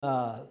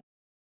uh,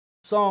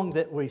 song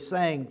that we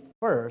sang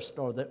first,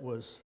 or that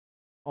was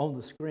on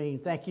the screen,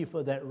 thank you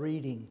for that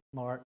reading,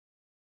 Mark.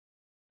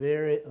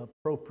 Very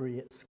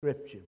appropriate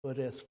scripture. But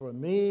as for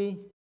me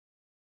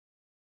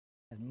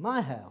and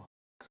my house,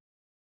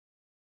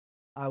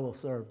 I will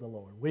serve the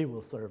Lord. We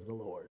will serve the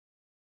Lord.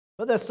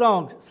 But that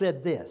song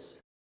said this: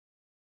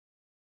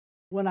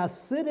 when I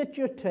sit at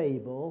your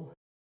table,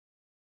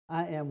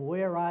 I am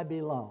where I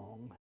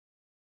belong.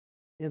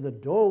 In the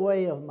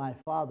doorway of my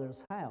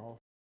Father's house,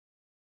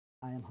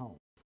 I am home.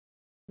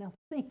 Now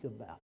think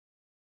about it.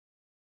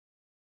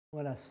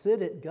 When I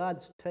sit at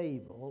God's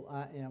table,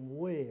 I am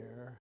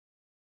where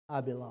I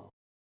belong.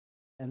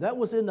 And that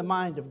was in the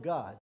mind of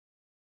God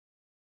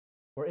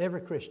for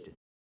every Christian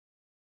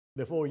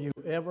before you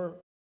ever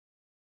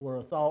were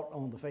a thought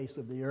on the face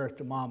of the earth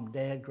to mom,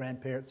 dad,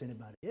 grandparents,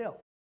 anybody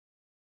else.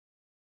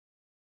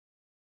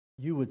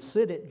 You would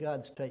sit at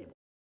God's table.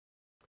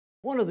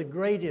 One of the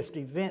greatest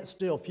events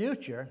still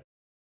future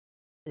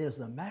is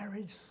the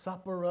marriage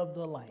supper of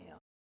the Lamb.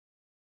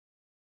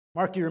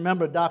 Mark, you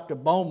remember Dr.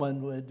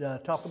 Bowman would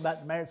talk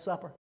about the marriage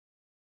supper?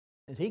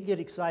 And he'd get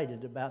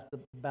excited about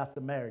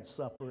the marriage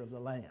supper of the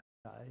Lamb.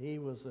 He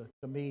was a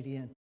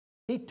comedian.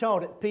 He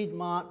taught at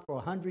Piedmont for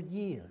 100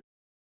 years.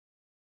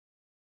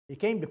 He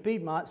came to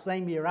Piedmont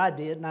same year I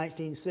did,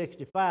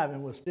 1965,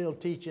 and was still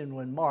teaching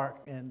when Mark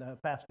and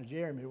Pastor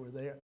Jeremy were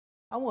there.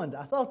 I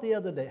thought the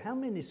other day, how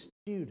many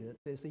students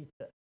has he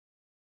touched?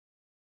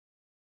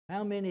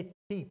 How many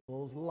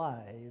people's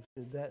lives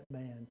did that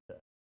man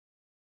touch?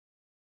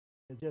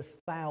 Just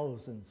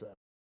thousands of them.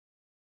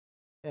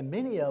 And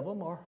many of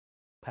them are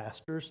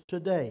pastors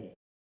today.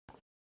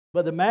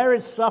 But the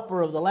marriage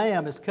supper of the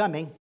Lamb is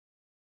coming.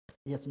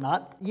 It's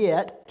not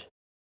yet.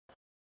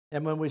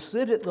 And when we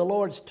sit at the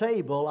Lord's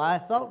table, I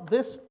thought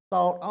this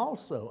thought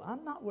also: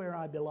 I'm not where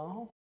I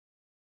belong.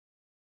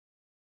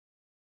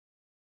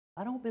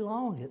 I don't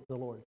belong at the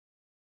Lord's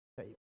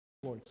table,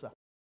 Lord's supper.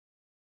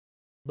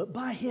 But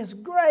by His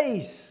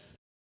grace,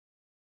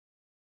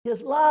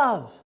 His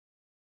love,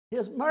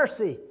 His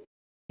mercy,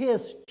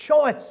 His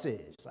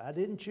choices, I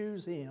didn't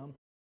choose Him.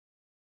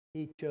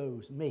 He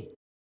chose me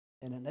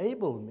and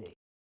enabled me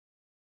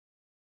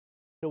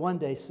to one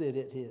day sit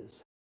at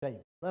His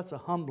table. That's a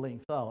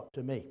humbling thought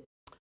to me.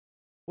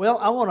 Well,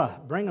 I want to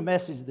bring a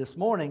message this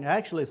morning.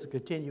 Actually, it's a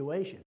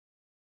continuation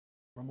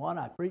from one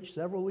I preached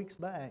several weeks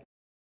back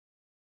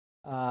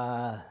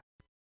on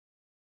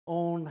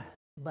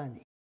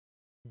money,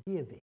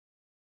 giving.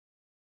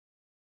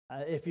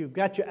 If you've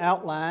got your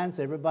outlines,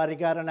 everybody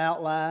got an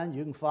outline.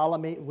 You can follow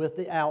me with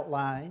the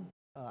outline.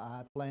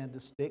 I plan to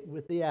stick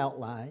with the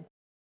outline.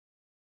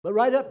 But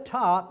right up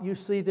top, you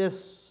see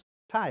this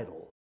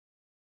title.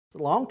 It's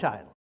a long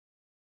title.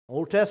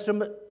 Old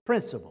Testament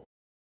principle.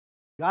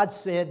 God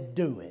said,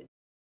 do it.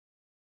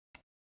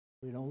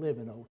 We don't live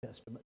in Old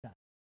Testament time.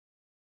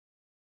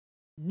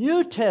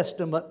 New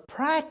Testament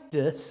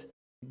practice.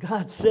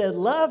 God said,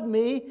 love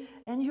me,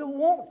 and you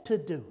want to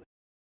do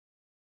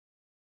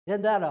it.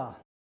 Isn't that a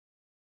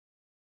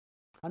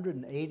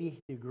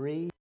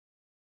 180-degree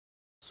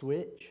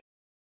switch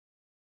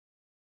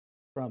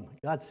from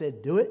God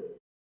said, do it?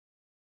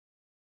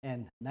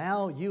 And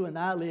now you and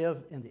I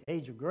live in the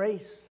age of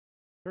grace,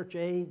 church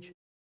age.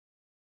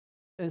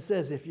 And it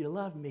says, if you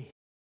love me,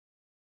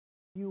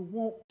 you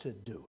want to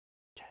do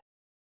it.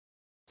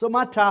 So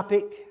my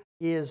topic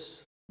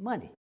is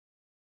money.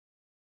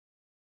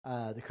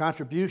 The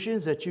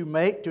contributions that you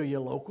make to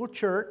your local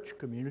church,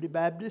 Community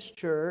Baptist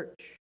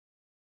Church.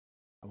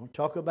 I want to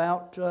talk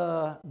about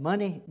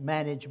money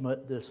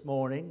management this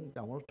morning.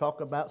 I want to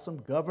talk about some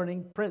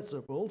governing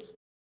principles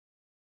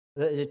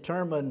that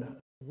determine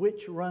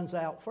which runs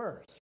out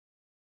first,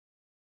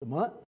 the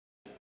month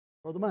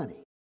or the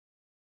money.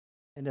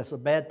 And it's a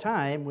bad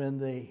time when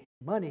the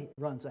money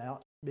runs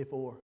out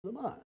before the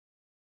month.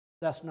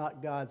 That's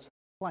not God's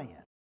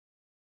plan.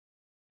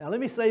 Now let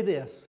me say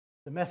this,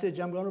 the message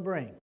I'm going to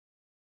bring.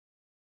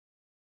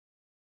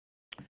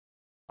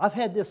 I've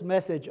had this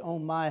message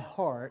on my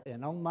heart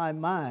and on my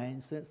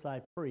mind since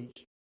I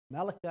preached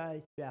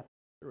Malachi chapter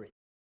 3.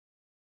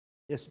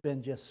 It's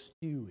been just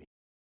stewing.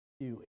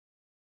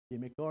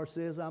 Jimmy Carr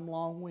says I'm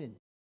long-winded.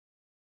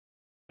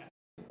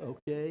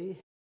 Okay,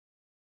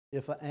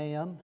 if I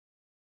am,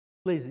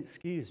 please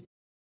excuse me.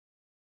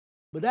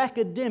 But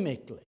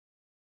academically,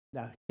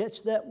 now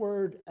catch that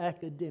word,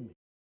 academic.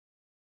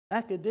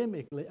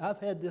 Academically, I've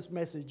had this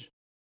message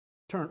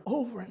turn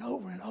over and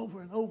over and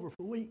over and over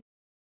for weeks.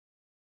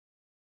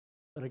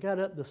 But I got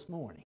up this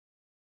morning,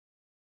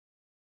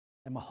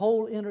 and my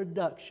whole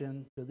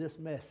introduction to this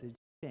message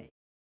changed.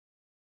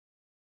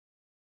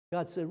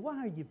 God said, why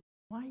are you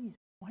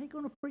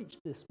going to preach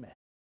this message?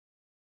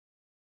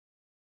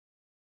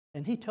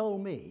 And He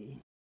told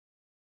me,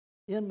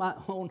 in my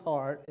own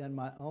heart and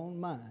my own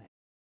mind,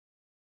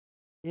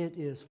 it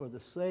is for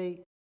the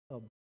sake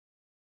of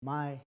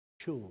my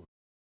children,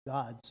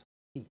 God's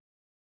people.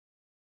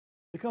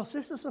 Because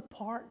this is a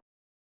part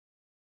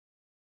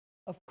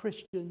of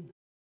Christian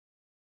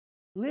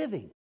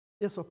living.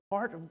 It's a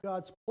part of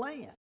God's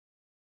plan.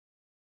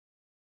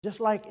 just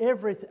like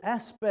every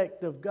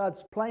aspect of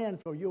God's plan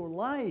for your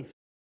life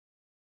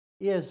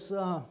is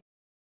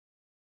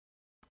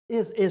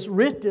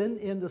written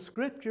in the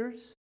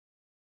Scriptures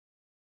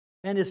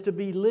and is to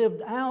be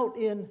lived out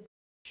in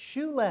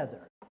shoe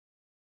leather.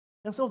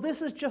 And so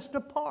this is just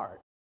a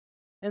part.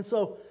 And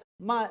so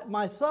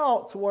my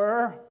thoughts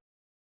were,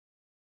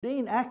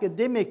 Dean,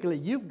 academically,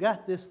 you've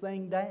got this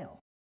thing down.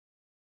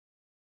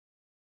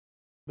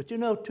 But you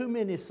know, too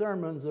many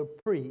sermons are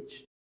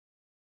preached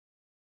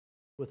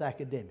with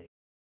academics.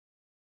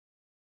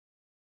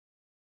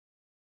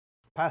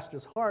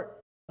 Pastor's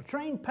heart, a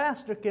trained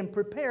pastor can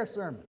prepare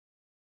sermons.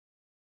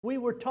 We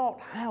were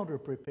taught how to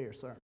prepare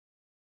sermons.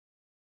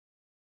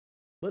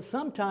 But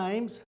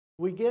sometimes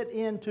we get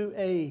into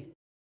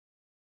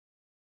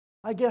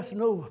I guess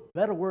no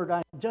better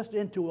word, just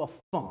into a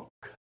funk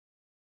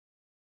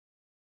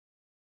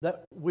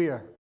that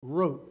we're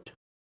rote.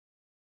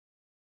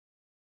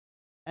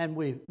 And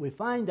we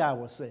find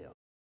ourselves.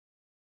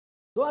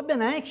 So I've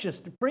been anxious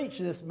to preach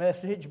this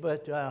message,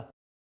 but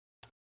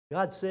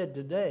God said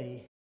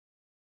today,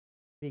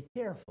 be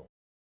careful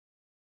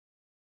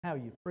how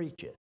you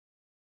preach it.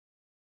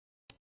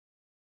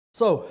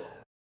 So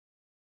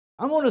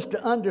I want us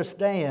to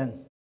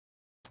understand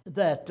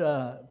that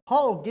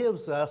Paul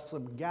gives us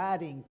some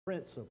guiding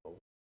principles.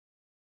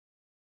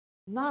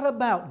 Not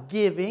about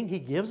giving. He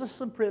gives us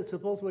some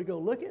principles. We go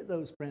look at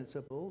those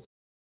principles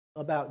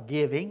about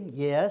giving,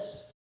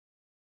 yes.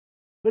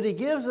 But he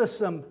gives us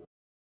some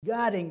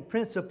guiding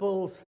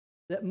principles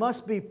that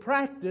must be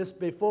practiced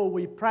before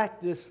we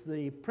practice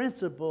the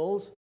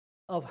principles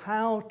of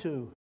how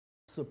to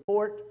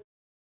support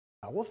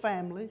our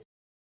families,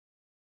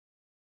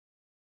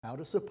 how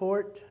to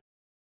support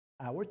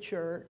our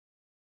church,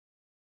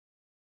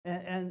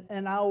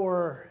 and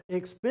our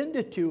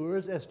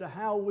expenditures as to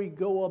how we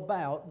go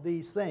about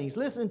these things.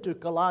 Listen to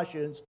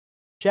Colossians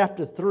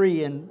chapter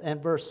 3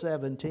 and verse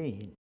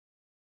 17.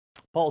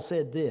 Paul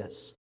said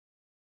this,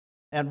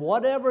 "And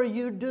whatever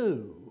you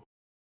do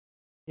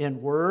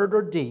in word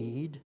or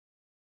deed,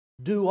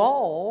 do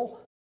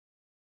all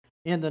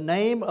in the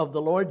name of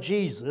the Lord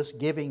Jesus,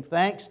 giving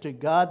thanks to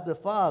God the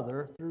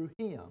Father through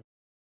Him."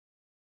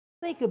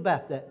 Think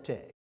about that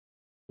text.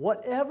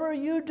 Whatever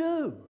you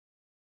do,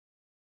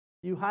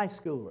 you high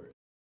schoolers,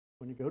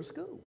 when you go to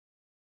school,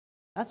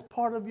 that's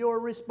part of your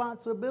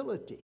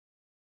responsibility.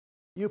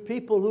 You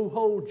people who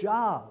hold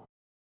jobs,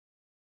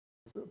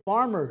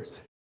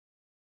 farmers,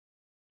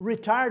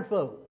 retired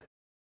folk,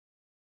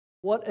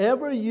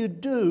 whatever you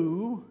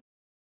do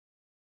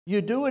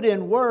it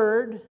in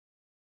word,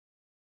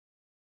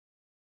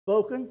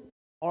 spoken,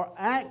 or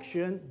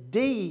action,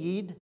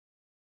 deed.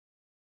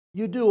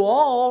 You do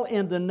all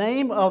in the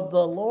name of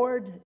the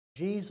Lord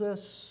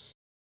Jesus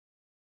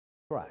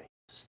Christ.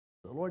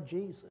 The Lord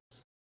Jesus.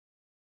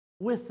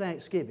 With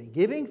thanksgiving,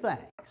 giving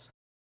thanks.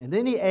 And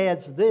then he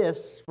adds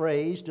this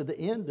phrase to the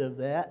end of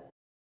that,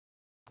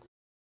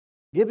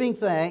 giving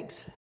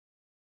thanks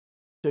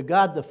to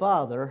God the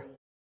Father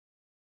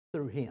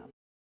through Him.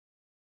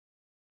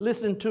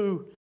 Listen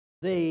to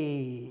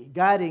the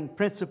guiding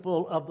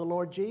principle of the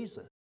Lord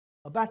Jesus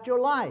about your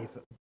life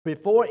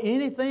before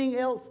anything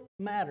else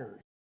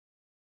matters.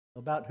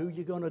 About who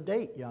you're going to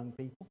date, young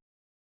people.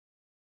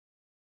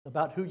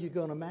 About who you're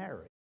going to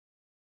marry.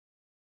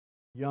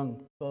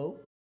 Young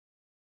folk,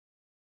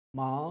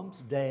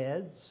 moms,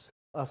 dads,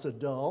 us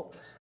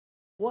adults.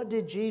 What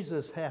did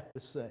Jesus have to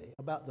say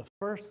about the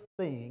first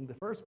thing, the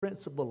first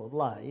principle of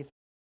life?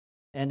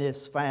 And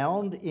it's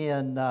found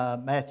in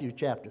Matthew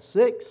chapter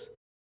 6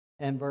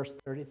 and verse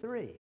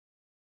 33,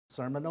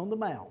 Sermon on the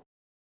Mount.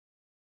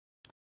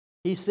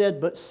 He said,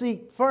 "But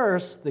seek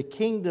first the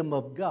kingdom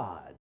of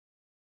God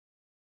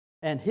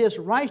and His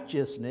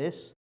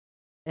righteousness,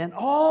 and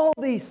all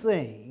these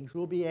things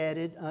will be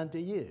added unto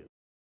you."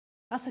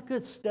 That's a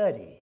good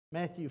study,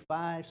 Matthew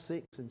 5,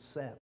 6, and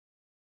 7.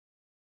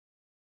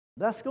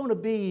 That's going to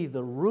be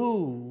the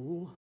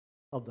rule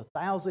of the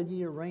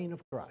 1,000-year reign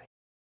of Christ.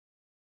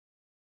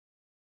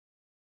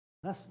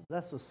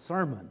 That's a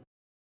sermon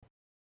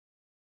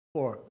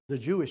for the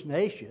Jewish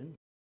nation.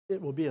 It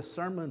will be a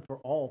sermon for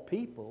all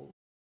people.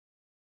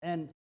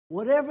 And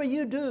whatever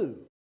you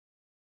do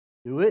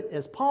it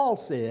as Paul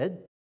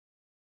said.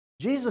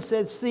 Jesus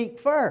said, seek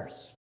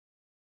first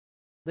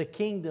the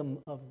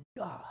kingdom of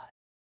God.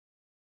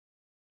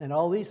 And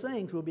all these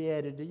things will be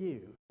added to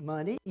you.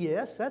 Money,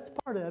 yes, that's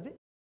part of it.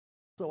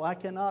 So I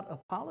cannot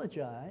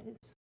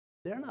apologize.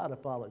 Dare not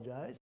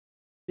apologize.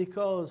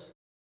 Because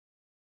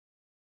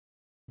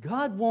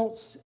God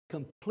wants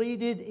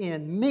completed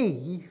in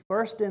me,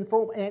 first and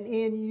foremost, and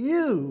in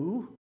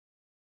you,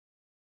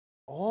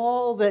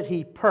 all that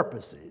He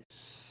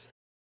purposes.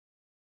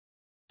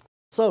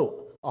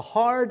 So, a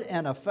hard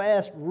and a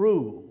fast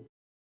rule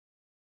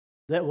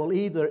that will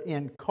either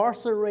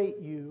incarcerate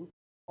you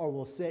or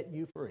will set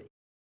you free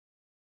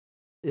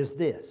is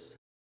this.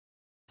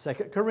 2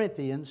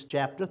 Corinthians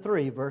chapter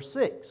 3, verse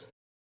 6,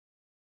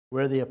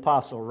 where the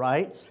apostle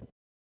writes,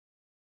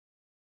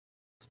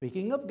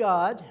 speaking of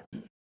God,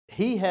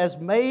 He has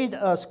made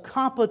us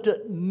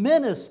competent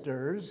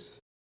ministers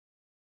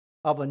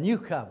of a new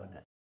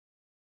covenant.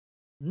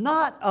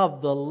 Not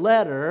of the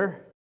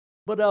letter,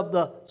 but of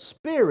the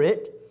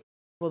Spirit.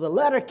 For the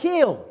letter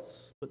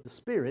kills, but the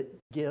Spirit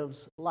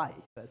gives life.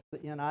 That's the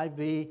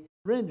NIV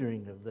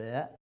rendering of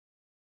that.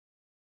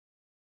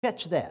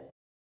 Catch that.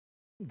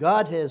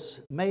 God has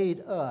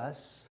made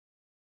us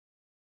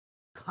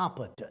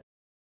competent.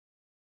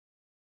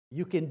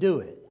 You can do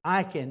it.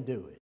 I can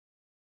do it.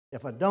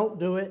 If I don't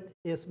do it,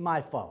 it's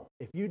my fault.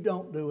 If you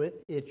don't do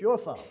it, it's your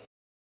fault.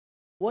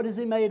 What has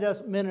He made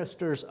us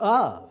ministers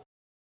of?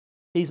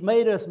 He's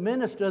made us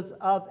ministers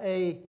of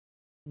a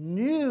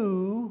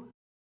new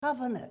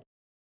covenant.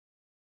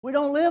 We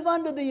don't live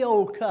under the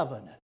old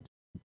covenant.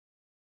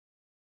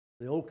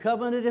 The old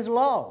covenant is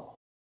law.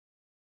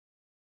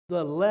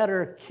 The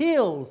letter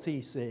kills,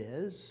 he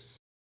says.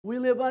 We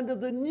live under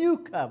the new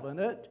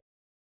covenant.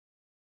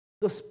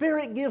 The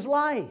Spirit gives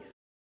life.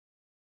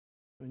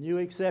 When you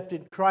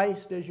accepted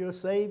Christ as your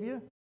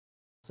Savior,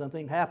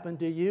 something happened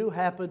to you,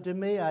 happened to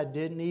me. I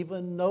didn't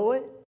even know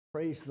it.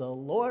 Praise the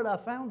Lord, I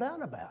found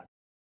out about it.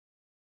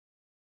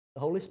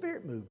 The Holy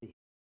Spirit moved in.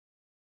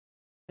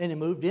 And He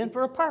moved in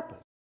for a purpose.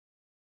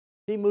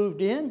 He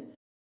moved in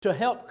to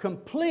help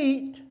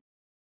complete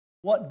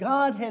what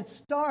God had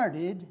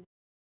started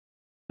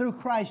through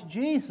Christ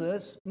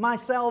Jesus, my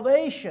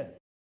salvation.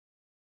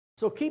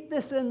 So keep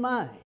this in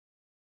mind.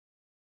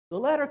 The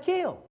letter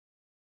killed.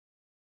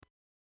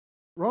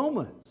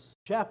 Romans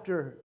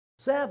chapter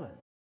 7.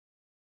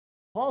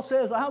 Paul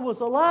says, I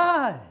was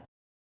alive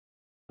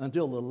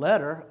until the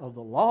letter of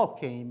the law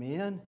came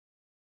in,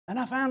 and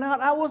I found out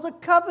I was a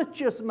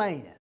covetous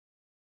man,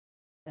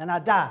 and I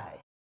died.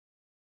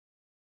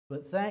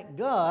 But thank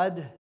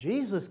God,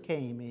 Jesus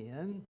came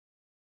in,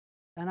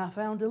 and I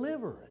found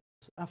deliverance.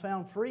 I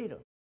found freedom.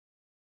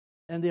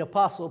 And the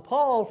Apostle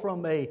Paul,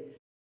 from a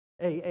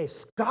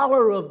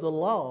scholar of the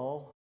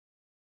law,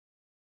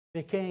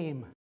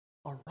 became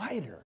a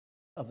writer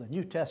of the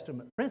New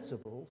Testament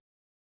principles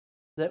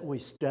that we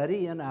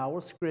study in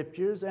our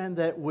scriptures and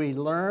that we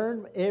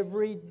learn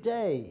every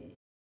day.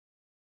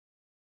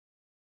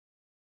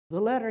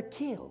 The letter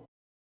kills.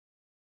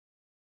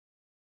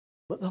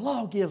 But the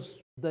law gives,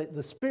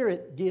 the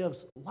Spirit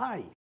gives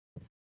life.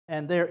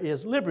 And there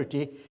is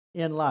liberty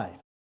in life.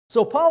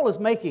 So Paul is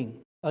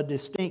making a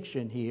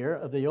distinction here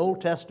of the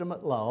Old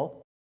Testament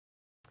law.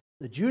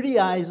 The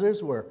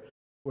Judaizers were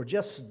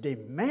just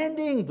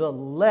demanding the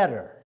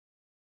letter.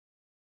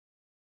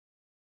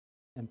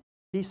 And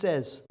he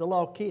says the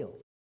law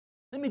kills.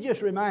 Let me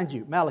just remind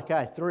you,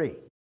 Malachi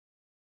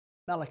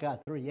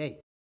 3:8.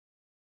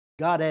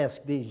 God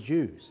asked these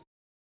Jews,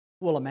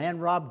 will a man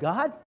rob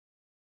God?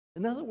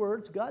 In other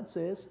words, God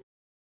says,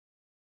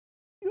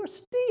 you're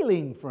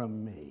stealing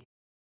from me.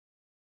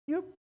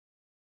 You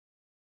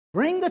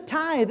bring the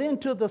tithe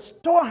into the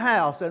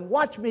storehouse and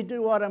watch me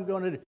do what I'm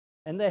going to do.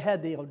 And they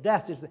had the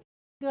audacity to say,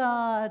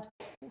 God,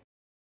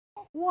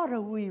 what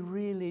are we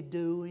really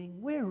doing?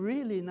 We're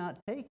really not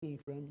taking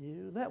from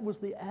you. That was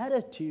the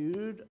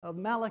attitude of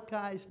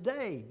Malachi's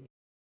day.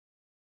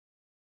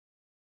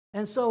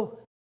 And so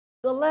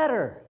the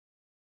letter,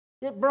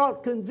 it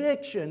brought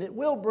conviction. It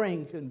will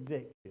bring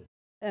conviction.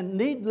 And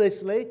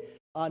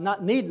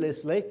not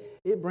needlessly,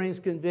 it brings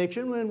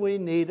conviction when we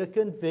need a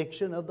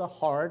conviction of the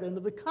heart and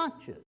of the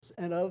conscience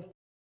and of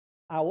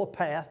our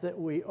path that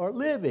we are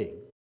living.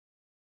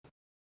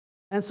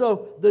 And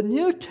so the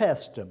New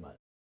Testament,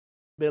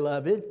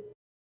 beloved,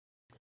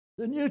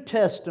 the New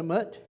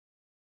Testament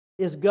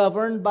is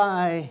governed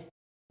by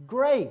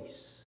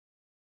grace,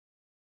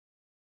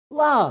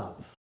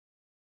 love.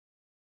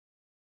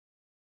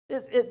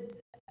 It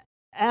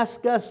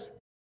asks us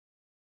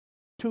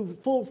to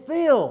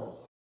fulfill.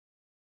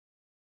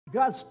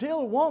 God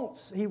still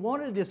He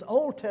wanted His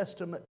Old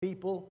Testament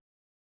people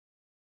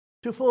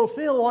to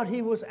fulfill what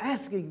He was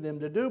asking them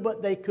to do,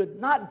 but they could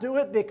not do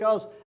it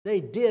because they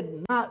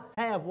did not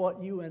have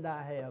what you and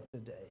I have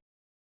today.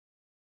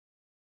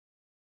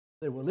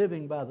 They were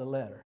living by the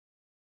letter.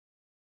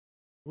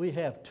 We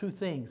have two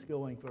things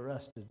going for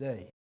us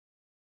today.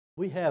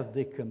 We have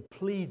the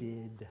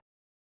completed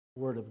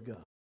Word of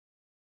God.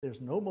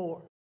 There's no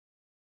more.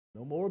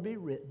 No more be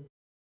written.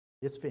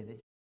 It's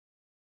finished.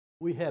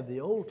 We have the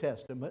Old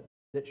Testament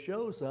that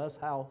shows us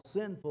how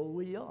sinful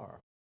we are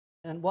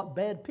and what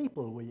bad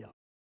people we are.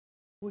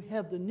 We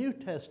have the New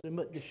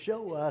Testament to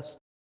show us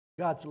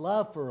God's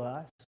love for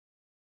us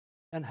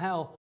and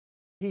how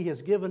He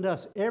has given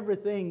us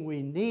everything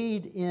we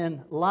need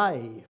in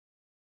life.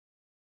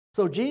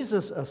 So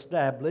Jesus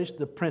established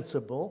the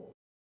principle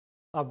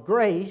of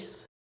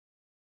grace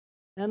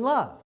and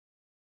love.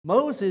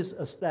 Moses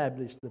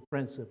established the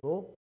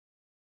principle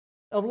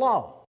of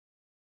law.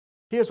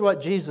 Here's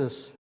what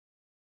Jesus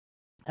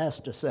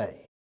has to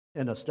say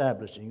in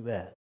establishing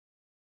that.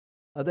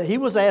 That he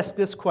was asked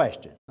this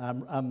question.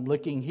 I'm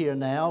looking here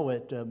now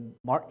at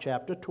Mark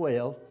chapter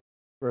 12,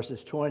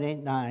 verses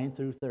 29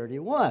 through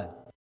 31.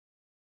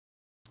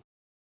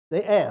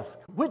 They ask,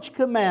 which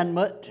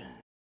commandment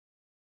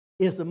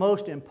is the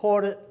most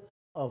important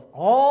of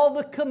all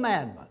the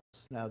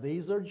commandments? Now,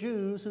 these are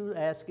Jews who are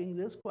asking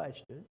this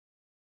question.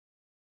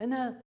 And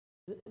now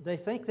They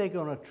think they're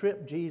going to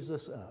trip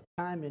Jesus up.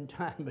 Time and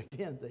time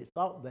again, they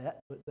thought that,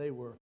 but they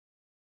were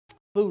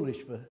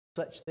foolish for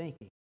such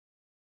thinking.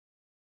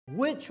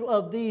 Which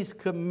of these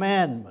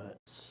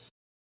commandments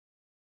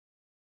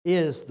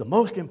is the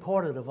most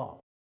important of all?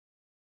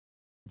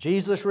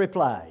 Jesus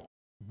replied,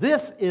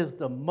 "This is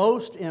the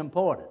most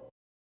important.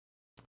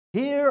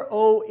 Hear,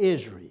 O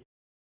Israel,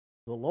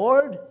 the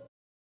Lord,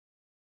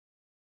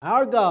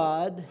 our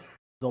God,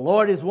 the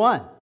Lord is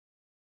one.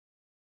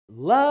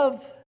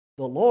 Love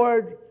the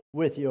Lord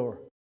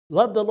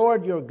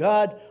your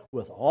God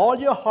with all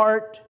your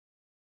heart,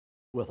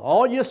 with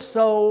all your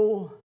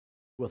soul,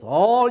 with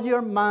all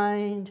your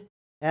mind,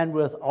 and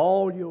with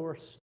all your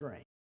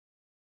strength."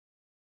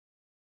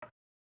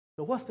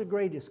 So what's the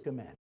greatest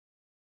commandment?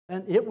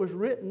 And it was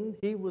written,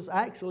 he was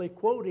actually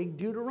quoting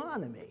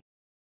Deuteronomy.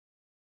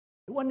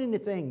 It wasn't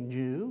anything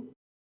new.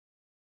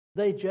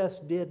 They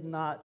just did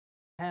not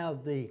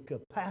have the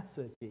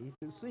capacity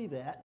to see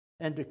that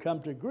and to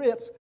come to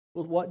grips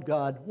with what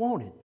God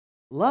wanted.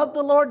 Love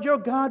the Lord your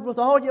God with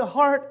all your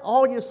heart,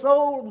 all your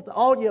soul, with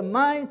all your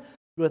mind,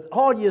 with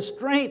all your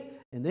strength.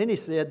 And then he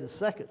said, the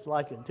second's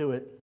likened to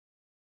it,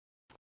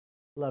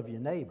 love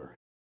your neighbor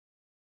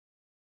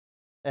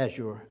as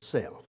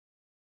yourself.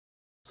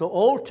 So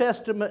Old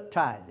Testament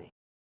tithing.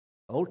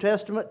 Old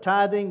Testament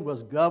tithing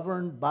was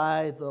governed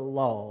by the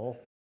law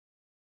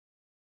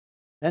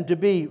and to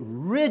be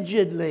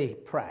rigidly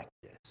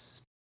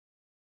practiced.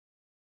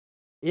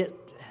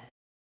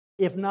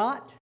 If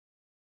not,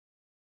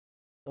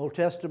 Old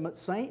Testament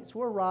saints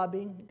were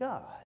robbing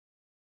God.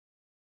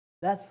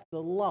 That's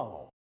the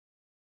law.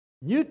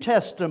 New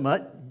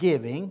Testament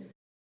giving,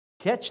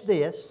 catch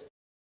this,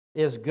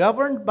 is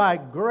governed by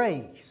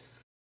grace.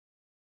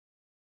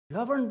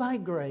 Governed by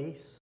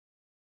grace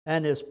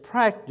and is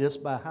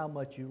practiced by how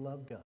much you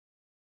love God.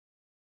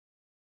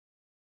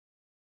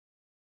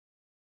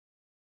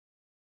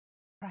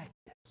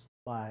 Practiced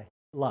by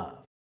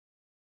love.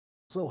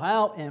 So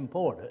how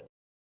important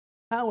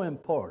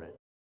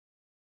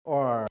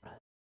are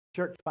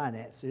church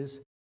finances,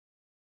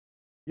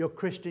 your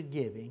Christian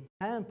giving,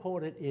 how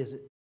important is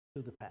it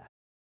to the pastor?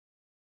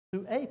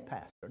 To a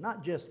pastor,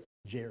 not just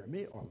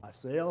Jeremy or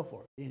myself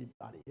or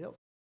anybody else.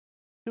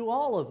 To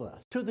all of us,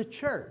 to the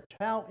church,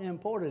 how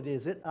important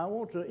is it? I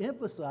want to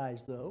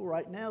emphasize, though,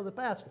 right now, the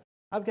pastor.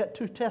 I've got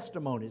two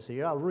testimonies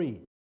here. I'll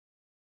read.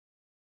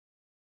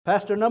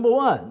 Pastor number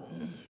one,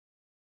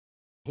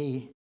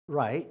 he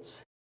writes,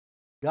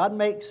 God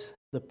makes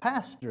the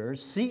pastor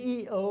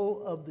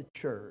CEO of the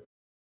church.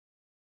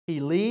 He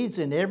leads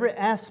in every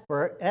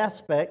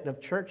aspect of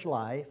church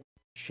life.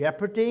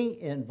 Shepherding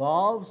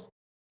involves,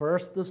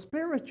 first, the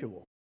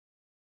spiritual.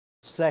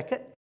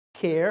 Second,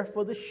 care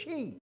for the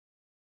sheep.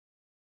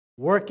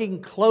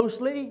 Working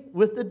closely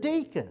with the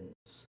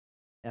deacons,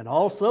 and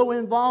also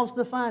involves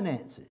the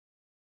finances.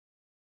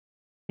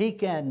 He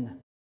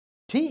can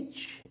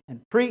teach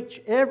and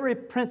preach every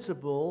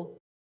principle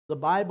the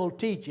Bible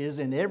teaches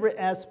in every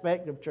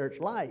aspect of church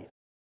life,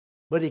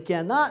 but he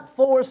cannot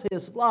force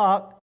his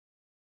flock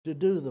to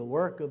do the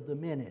work of the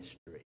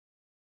ministry.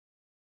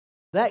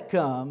 That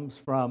comes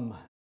from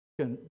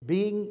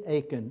being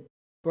a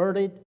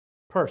converted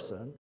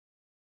person,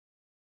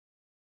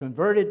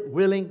 converted,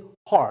 willing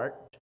heart,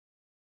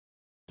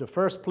 to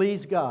first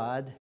please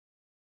God,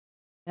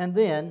 and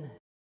then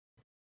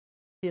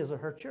his or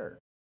her church.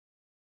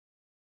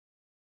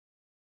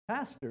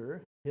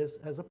 Pastor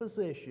has a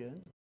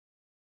position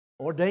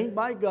ordained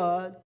by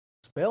God,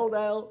 spelled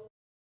out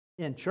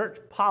in church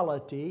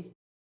polity,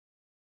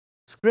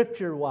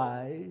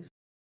 scripture-wise,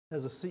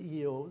 as a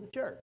CEO of the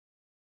church.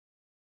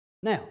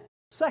 Now,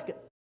 second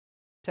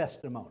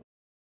testimony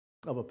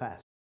of a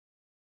pastor.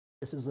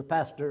 This is a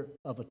pastor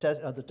of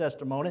the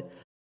testimony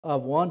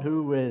of one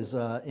who is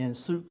in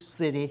Sioux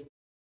City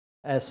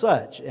as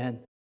such. And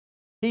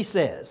he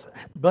says,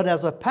 but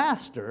as a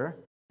pastor,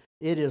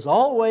 it is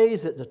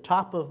always at the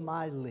top of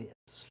my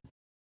list.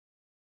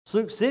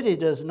 Sioux City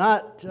does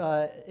not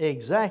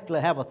exactly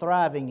have a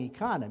thriving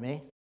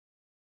economy,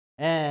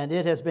 and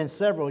it has been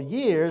several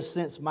years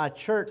since my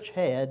church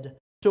had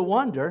to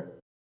wonder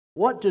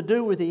what to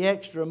do with the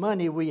extra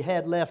money we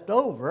had left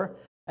over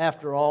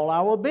after all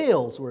our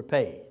bills were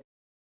paid.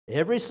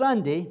 Every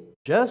Sunday,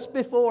 just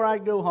before I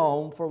go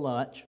home for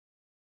lunch,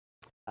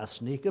 I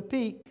sneak a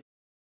peek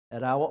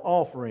at our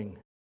offering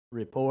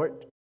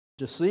report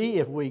to see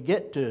if we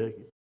get to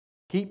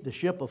keep the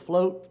ship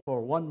afloat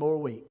for one more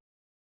week.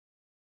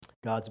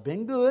 God's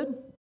been good,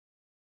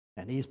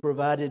 and He's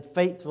provided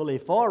faithfully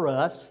for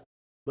us,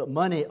 but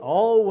money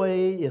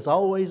is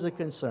always a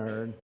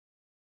concern.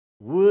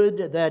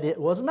 Would that it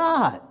was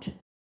not.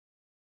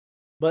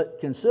 But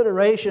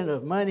consideration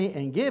of money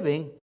and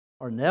giving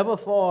are never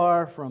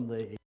far from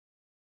the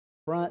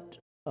front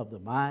of the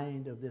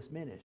mind of this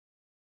ministry.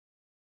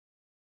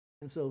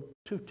 And so,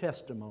 two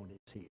testimonies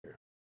here.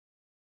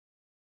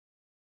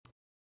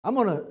 I'm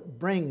going to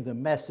bring the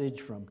message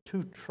from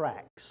two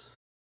tracks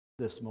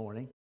this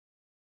morning.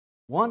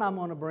 One, I'm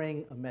going to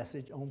bring a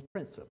message on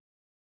principle.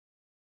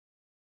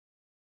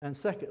 And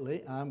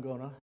secondly, I'm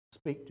going to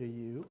speak to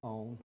you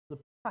on the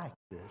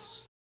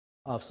practice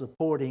of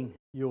supporting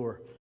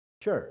your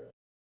church.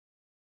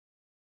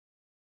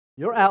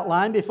 Your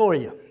outline before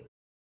you.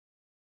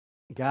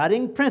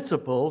 Guiding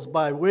principles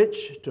by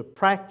which to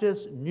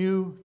practice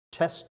New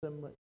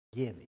Testament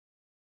giving.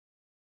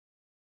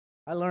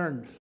 I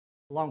learned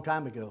a long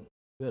time ago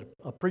that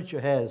a preacher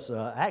has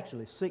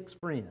actually 6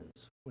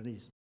 friends when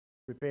he's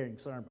preparing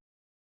sermons.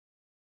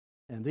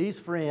 And these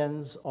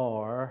friends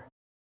are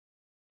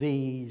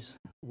these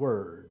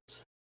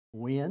words: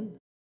 when,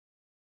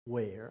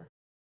 where,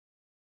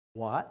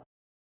 what,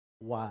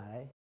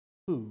 why,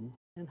 who,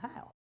 and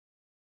how.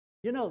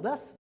 You know,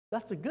 that's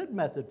a good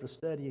method for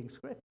studying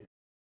Scripture.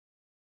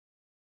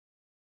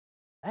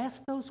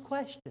 Ask those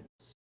questions.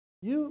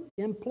 You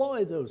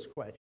employ those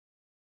questions.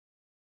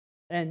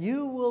 And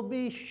you will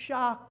be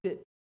shocked at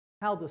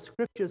how the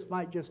Scriptures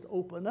might just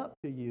open up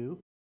to you,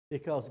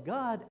 because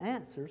God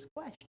answers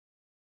questions.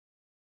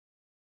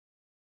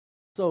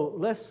 So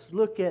let's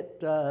look at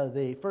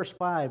the first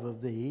 5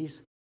 of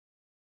these.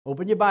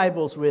 Open your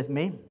Bibles with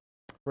me.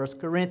 1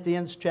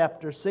 Corinthians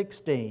chapter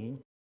 16.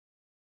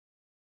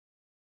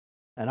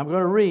 And I'm going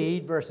to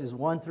read verses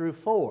 1 through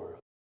 4.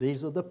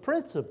 These are the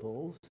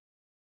principles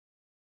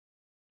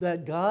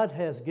that God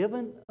has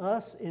given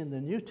us in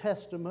the New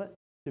Testament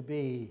to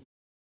be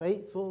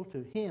faithful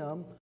to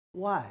Him.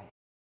 Why?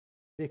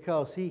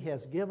 Because He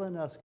has given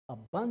us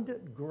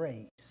abundant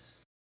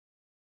grace,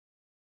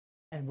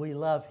 and we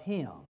love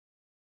Him.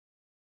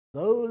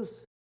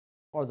 Those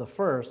are the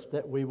first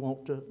that we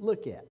want to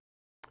look at.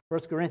 1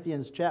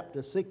 Corinthians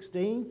chapter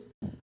 16,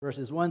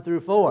 verses 1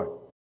 through 4.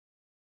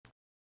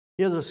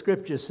 Here the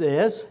Scripture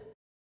says,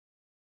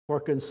 "For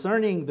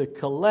concerning the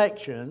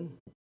collection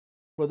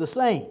for the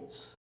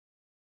saints,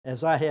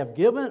 as I have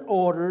given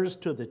orders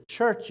to the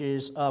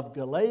churches of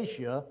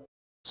Galatia,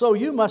 so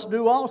you must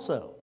do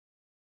also.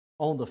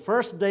 On the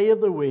first day of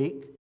the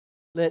week,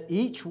 let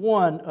each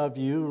one of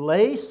you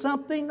lay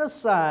something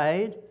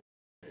aside,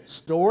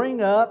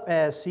 storing up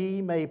as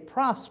he may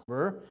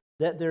prosper,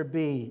 that there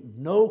be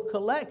no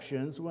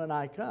collections when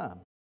I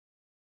come.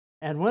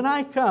 And when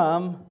I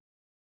come,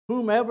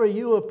 whomever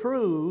you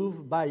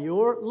approve by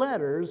your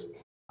letters,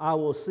 I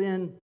will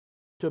send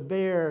to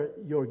bear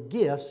your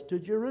gifts to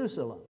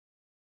Jerusalem.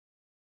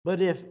 But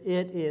if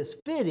it is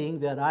fitting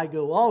that I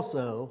go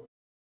also,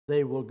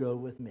 they will go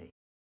with me."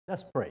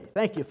 Let's pray.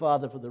 Thank you,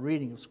 Father, for the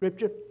reading of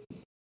Scripture.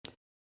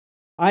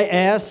 I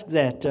ask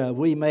that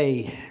we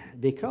may,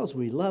 because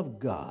we love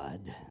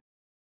God,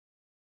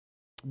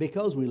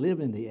 because we live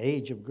in the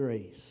age of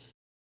grace.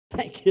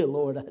 Thank you,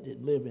 Lord, I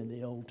didn't live in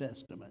the Old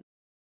Testament.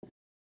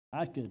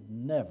 I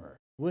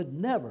would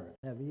never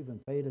have even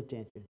paid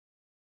attention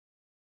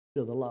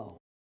to the law.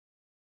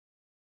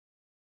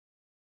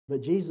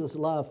 But Jesus'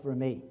 love for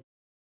me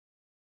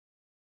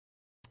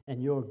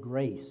and your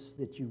grace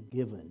that you've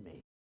given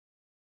me,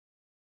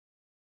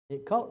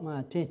 it caught my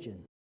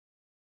attention.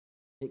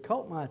 It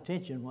caught my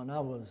attention when I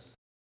was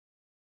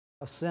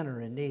a sinner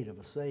in need of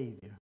a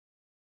Savior.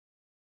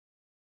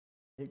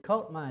 It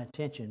caught my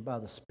attention by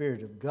the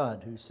Spirit of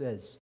God, who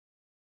says,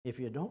 if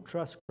you don't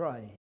trust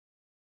Christ,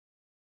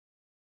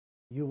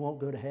 you won't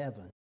go to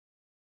heaven.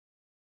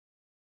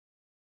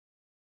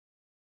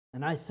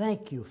 And I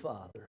thank you,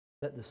 Father,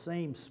 that the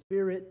same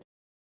Spirit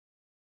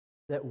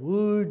that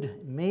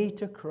wooed me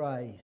to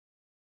Christ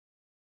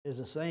is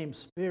the same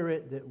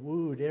Spirit that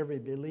wooed every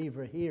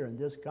believer here in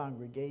this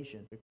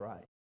congregation to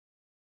Christ.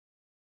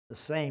 The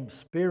same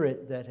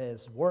Spirit that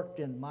has worked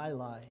in my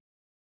life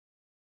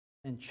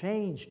and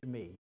changed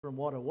me from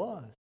what I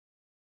was.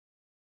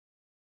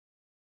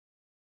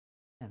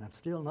 And I'm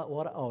still not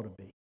what I ought to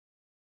be.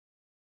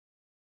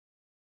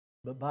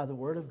 But by the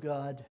Word of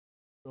God,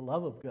 the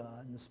love of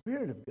God, and the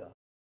Spirit of God,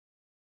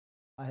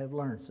 I have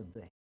learned some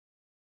things.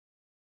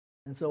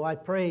 And so I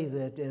pray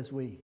that as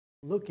we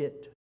look at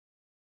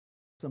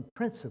some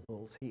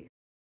principles here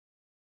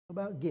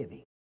about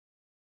giving,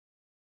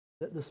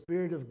 that the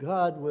Spirit of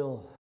God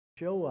will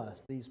show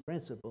us these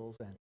principles,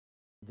 and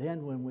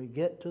then when we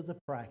get to the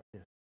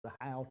practice, the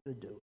how to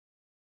do it,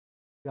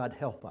 God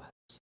help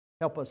us.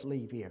 Help us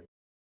leave here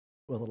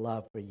with a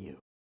love for you.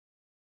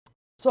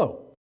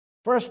 So,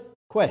 first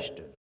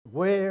question,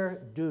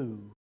 where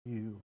do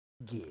you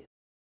give?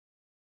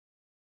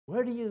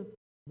 Where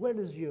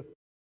does your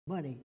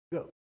money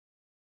go?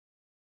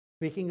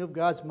 Speaking of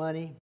God's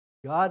money,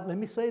 let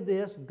me say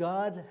this,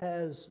 God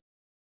has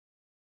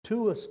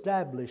 2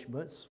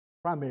 establishments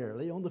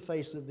primarily on the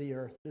face of the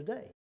earth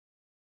today.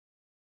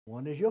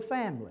 One is your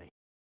family.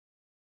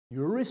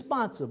 You're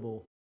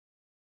responsible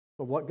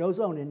for what goes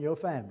on in your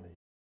family.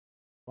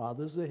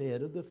 Father's the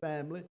head of the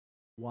family,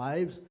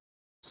 wives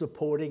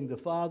supporting the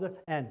father,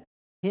 and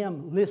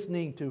him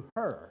listening to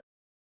her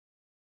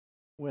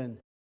when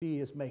she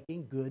is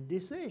making good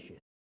decisions.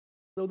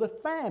 So the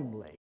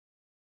family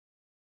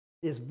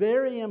is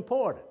very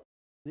important.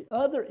 The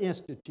other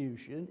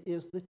institution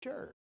is the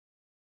church.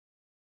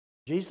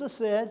 Jesus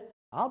said,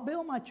 I'll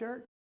build my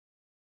church.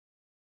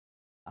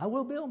 I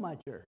will build my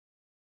church.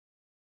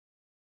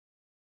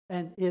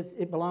 And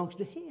it belongs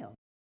to Him.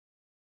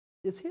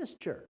 is His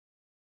church.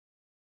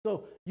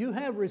 So you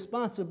have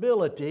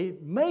responsibility,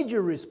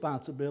 major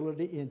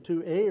responsibility in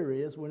two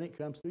areas when it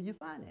comes to your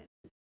finances.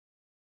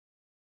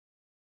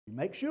 You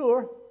make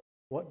sure,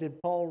 what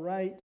did Paul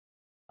write?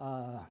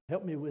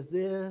 Help me with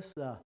this.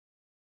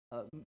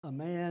 A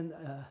man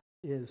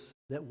is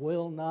that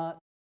will not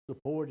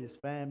support his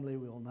family,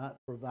 will not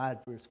provide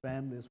for his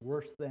family, is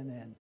worse than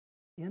an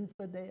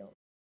infidel,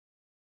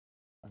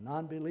 a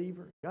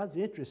non-believer. God's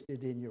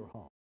interested in your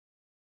home.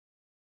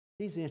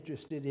 He's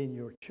interested in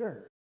your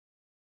church.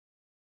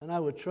 And I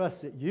would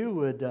trust that you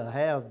would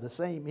have the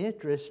same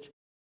interest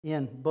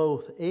in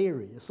both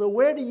areas. So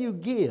where do you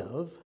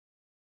give?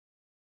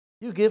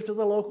 You give to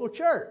the local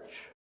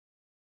church.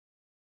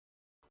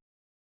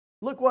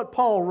 Look what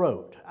Paul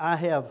wrote. I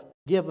have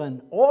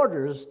given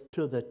orders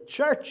to the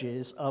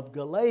churches of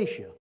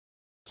Galatia.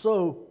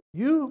 So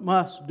you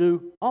must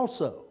do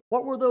also.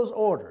 What were those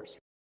orders?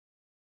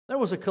 There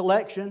was a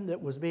collection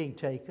that was being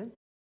taken.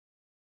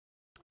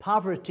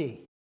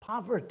 Poverty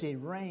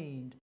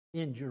reigned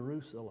in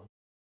Jerusalem.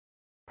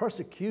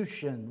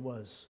 Persecution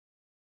was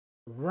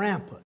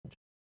rampant.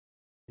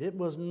 It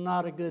was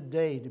not a good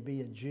day to be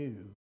a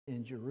Jew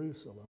in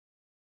Jerusalem.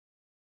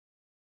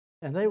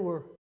 And they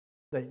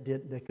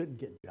couldn't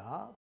get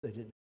jobs, they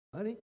didn't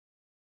have money.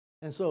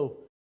 And so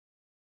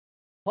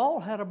Paul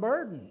had a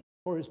burden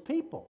for his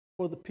people,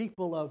 for the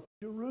people of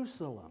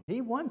Jerusalem. He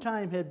one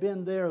time had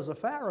been there as a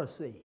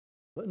Pharisee,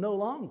 but no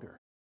longer.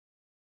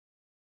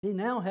 He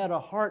now had a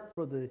heart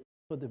for the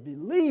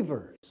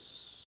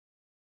believers.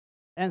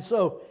 And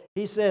so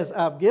he says,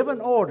 I've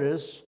given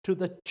orders to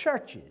the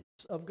churches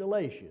of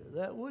Galatia.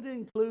 That would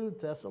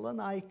include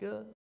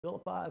Thessalonica,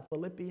 Philippi,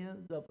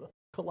 Philippians,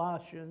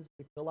 Colossians,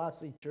 the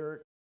Colossae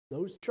church,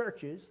 those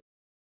churches.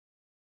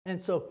 And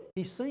so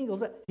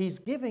he's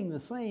giving the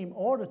same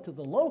order to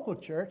the local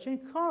church in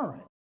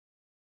Corinth.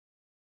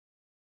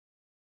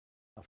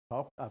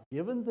 I've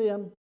given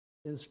them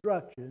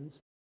instructions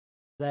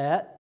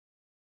that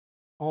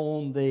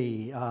on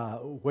the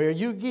where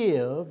you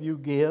give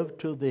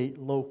to the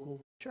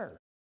local church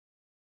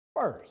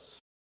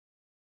first.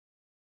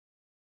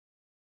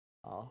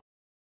 I'll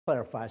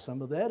clarify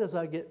some of that as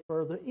I get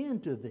further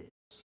into this.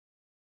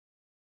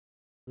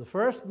 The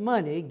first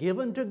money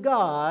given to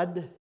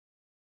God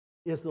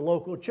is the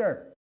local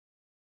church.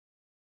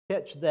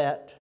 Catch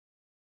that.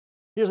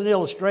 Here's an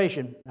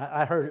illustration.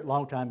 I heard it a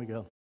long time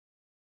ago.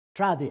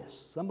 Try this.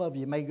 Some of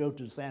you may go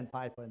to the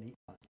Sandpiper and eat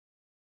lunch.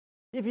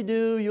 If you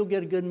do, you'll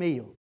get a good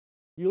meal.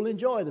 You'll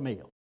enjoy the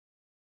meal.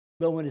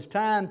 But when it's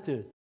time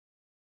to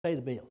pay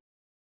the bill,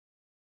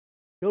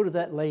 go to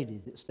that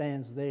lady that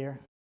stands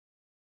there.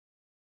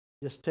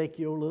 Just take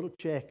your little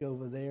check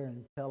over there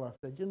and tell her,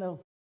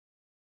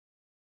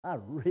 I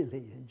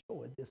really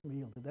enjoyed this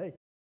meal today.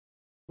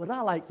 But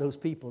I like those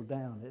people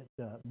down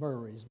at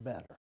Murray's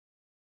better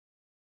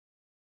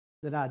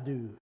than I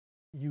do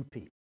you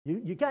people.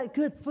 You got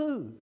good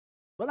food.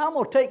 But I'm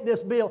going to take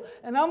this bill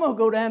and I'm going to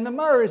go down to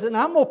Murray's and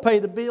I'm going to pay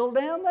the bill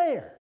down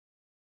there.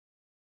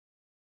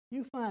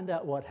 You find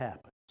out what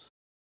happens.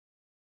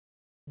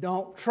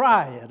 Don't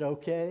try it,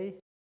 okay?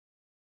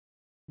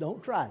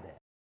 Don't try that.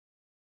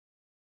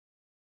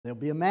 There'll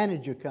be a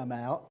manager come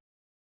out,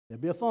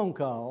 there'll be a phone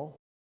call,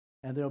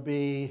 and there'll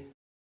be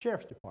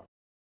sheriff's department.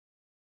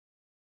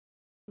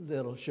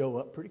 That'll show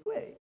up pretty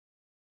quick.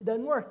 It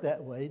doesn't work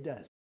that way, does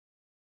it?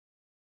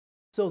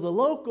 So the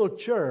local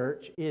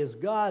church is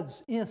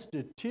God's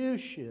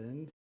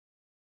institution.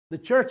 The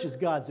church is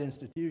God's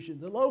institution.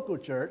 The local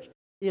church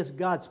is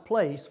God's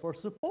place for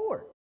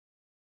support.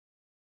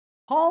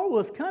 Paul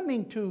was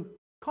coming to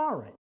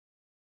Corinth,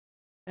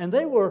 and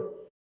they were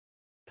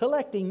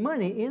collecting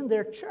money in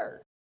their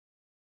church.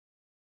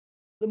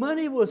 The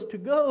money was to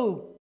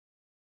go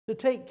to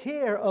take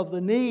care of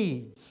the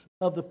needs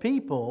of the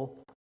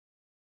people,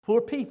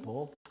 poor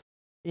people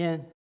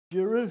in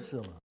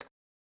Jerusalem.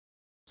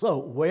 So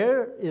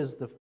where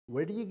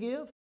do you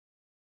give?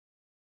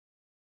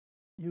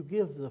 You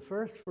give the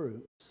first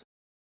fruits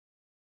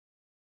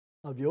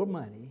of your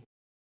money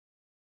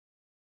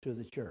to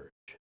the church.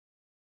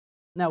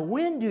 Now,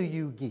 when do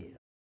you give?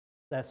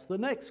 That's the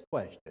next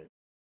question.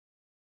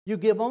 You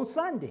give on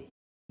Sunday.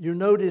 You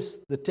notice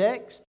the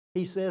text,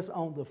 he says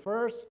on the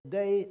first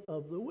day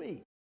of the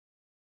week.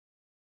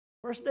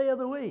 First day of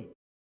the week.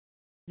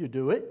 You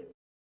do it.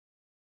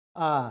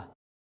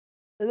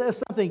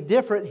 There's something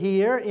different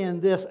here in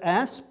this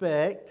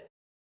aspect.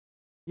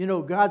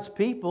 God's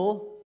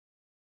people,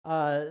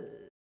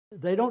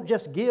 they don't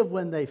just give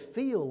when they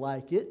feel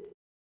like it.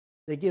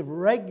 They give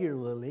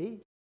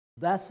regularly.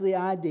 That's the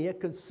idea.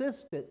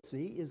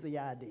 Consistency is the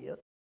idea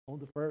on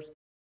the first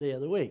day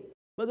of the week.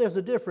 But there's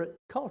a different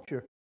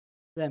culture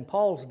than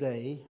Paul's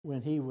day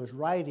when he was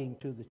writing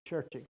to the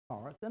church at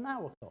Corinth than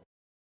our culture.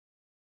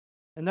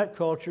 And that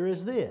culture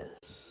is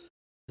this.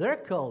 Their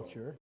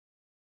culture,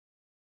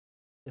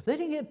 if they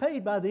didn't get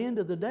paid by the end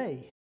of the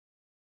day,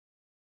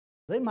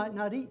 they might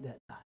not eat that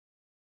night.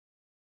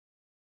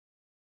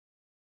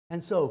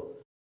 And so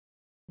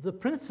the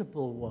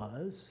principle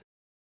was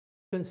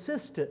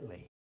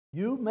consistently,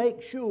 you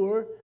make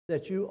sure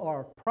that you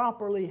are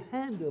properly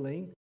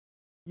handling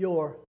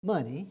your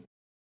money.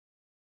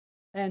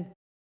 And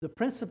the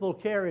principle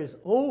carries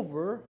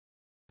over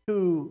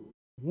to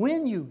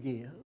when you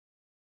give,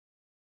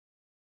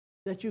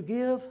 that you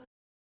give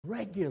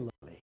regularly.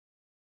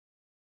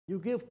 You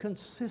give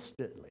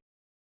consistently.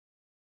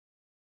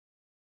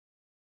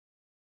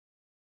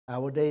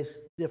 Our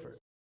day's different.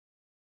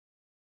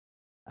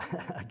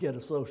 I get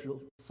a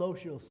social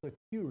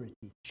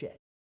security check.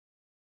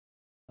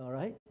 All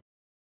right?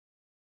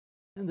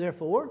 And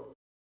therefore,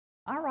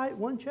 I write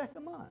one check a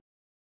month.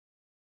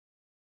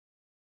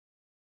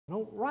 I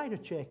don't write a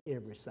check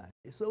every Sunday.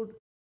 So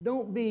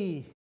don't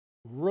be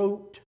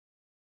rote,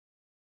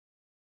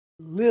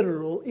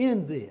 literal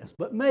in this,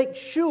 but make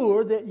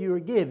sure that you're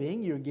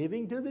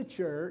giving to the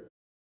church,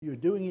 you're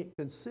doing it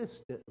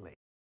consistently.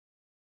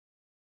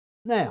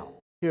 Now,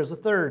 here's a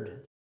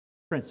third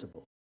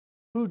principle.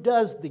 Who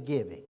does the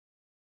giving?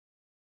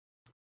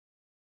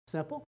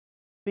 Simple.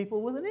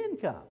 People with an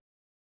income.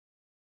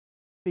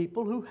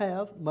 People who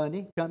have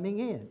money coming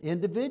in.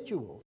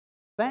 Individuals.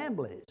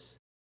 Families.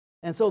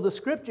 And so the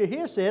scripture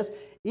here says,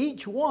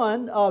 each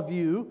one of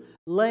you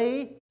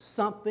lay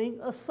something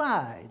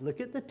aside. Look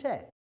at the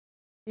text.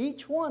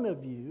 Each one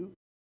of you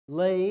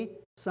lay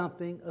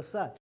something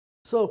aside.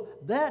 So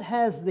that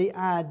has the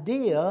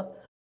idea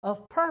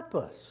of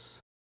purpose.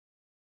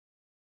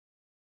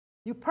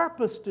 You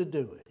purpose to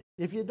do it.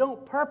 If you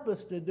don't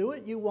purpose to do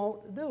it, you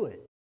won't do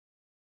it.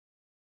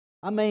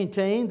 I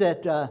maintain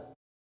that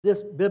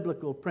this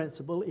biblical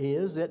principle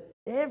is that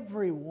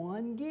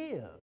everyone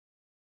gives.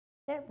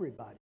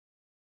 Everybody.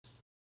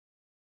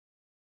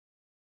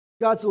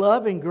 God's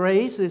love and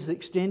grace is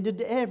extended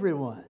to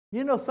everyone.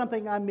 You know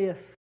something I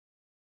miss?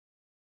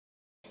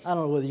 I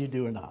don't know whether you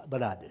do or not,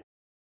 but I do.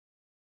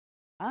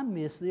 I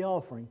miss the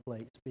offering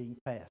plates being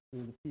passed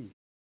through the pew.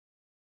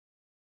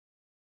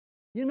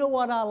 You know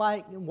what I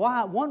like?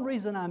 Why? One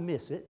reason I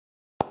miss it,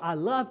 I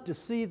love to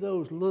see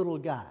those little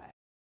guys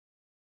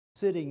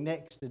sitting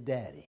next to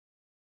Daddy,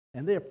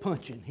 and they're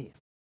punching him.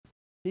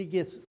 He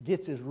gets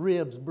his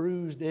ribs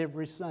bruised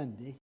every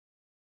Sunday,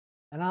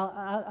 and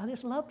I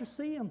just love to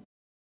see him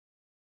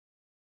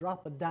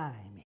drop a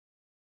dime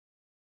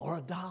or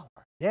 $1.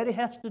 Daddy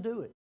has to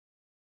do it.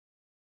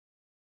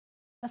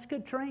 That's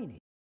good training.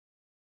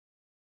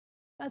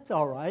 That's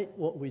all right,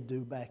 what we do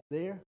back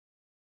there.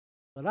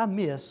 But I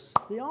miss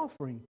the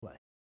offering plate.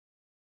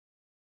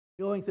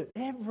 Going through,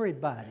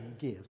 everybody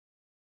gives.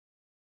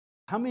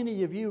 How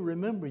many of you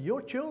remember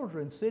your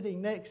children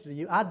sitting next to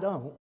you? I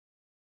don't.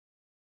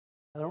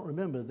 I don't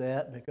remember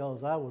that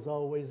because I was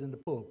always in the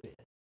pulpit.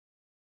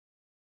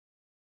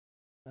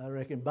 I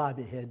reckon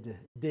Bobby had to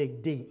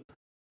dig deep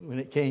when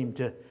it came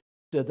to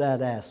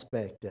that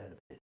aspect of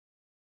it.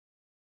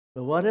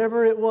 But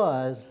whatever it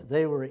was,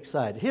 they were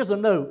excited. Here's a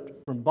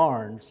note from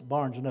Barnes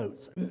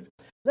Notes.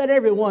 Let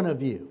every one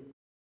of you,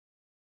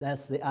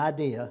 that's the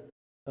idea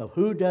of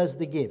who does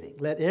the giving.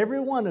 Let every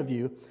one of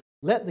you,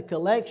 let the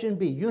collection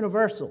be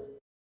universal.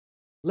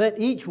 Let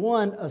each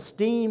one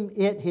esteem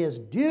it his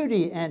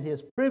duty and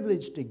his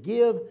privilege to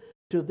give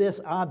to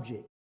this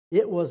object.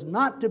 It was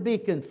not to be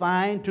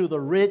confined to the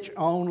rich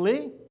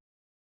only,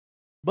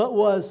 but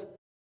was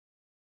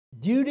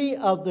duty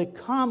of the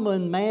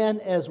common man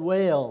as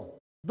well.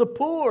 The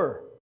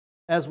poor,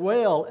 as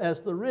well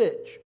as the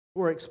rich,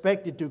 were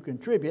expected to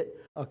contribute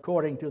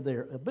according to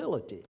their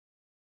ability.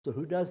 So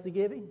who does the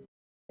giving?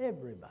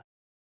 Everybody.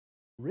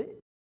 Rich,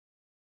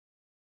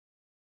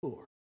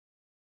 poor.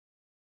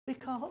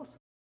 Because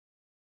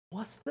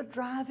what's the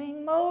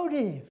driving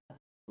motive?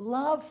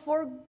 Love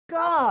for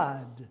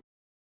God.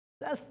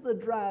 That's the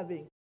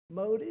driving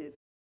motive.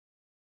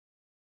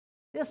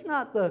 It's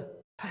not the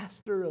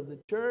pastor of the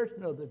church,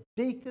 nor the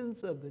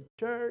deacons of the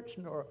church,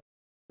 nor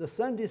the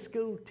Sunday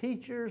school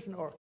teachers,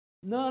 nor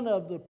none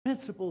of the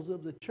principles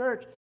of the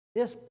church.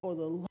 It's for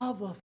the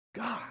love of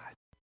God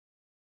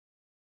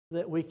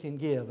that we can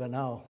give. And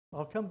I'll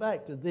come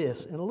back to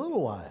this in a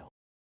little while.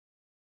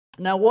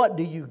 Now, what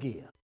do you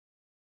give?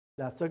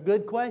 That's a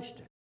good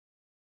question.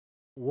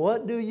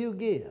 What do you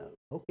give?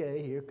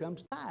 Okay, here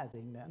comes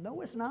tithing now.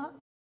 No, it's not.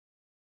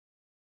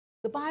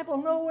 The Bible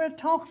nowhere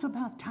talks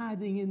about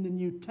tithing in the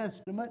New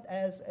Testament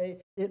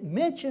it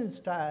mentions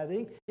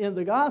tithing in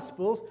the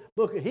Gospels.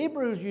 Book of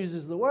Hebrews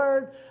uses the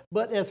word,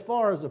 but as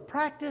far as a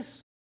practice,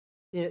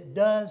 it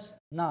does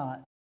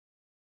not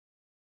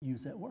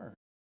use that word.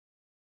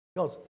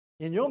 Because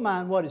in your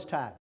mind, what is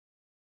tithing?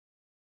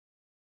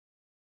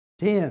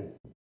 10.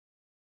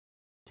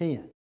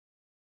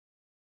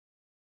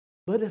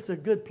 But it's a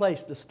good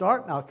place to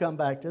start, and I'll come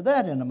back to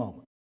that in a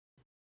moment.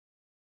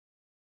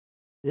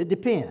 It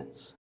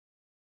depends.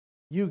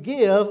 You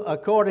give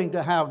according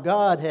to how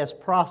God has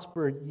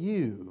prospered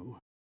you.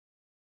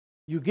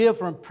 You give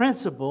from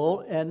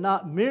principle and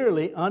not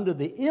merely under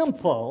the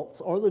impulse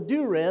or the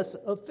duress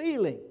of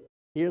feeling.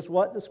 Here's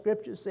what the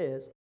Scripture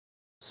says.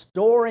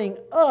 Storing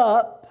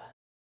up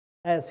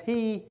as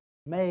he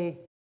may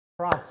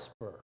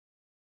prosper.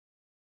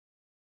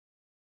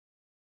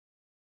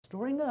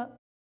 Storing up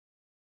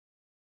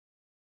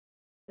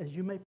as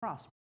you may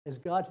prosper. as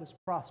God has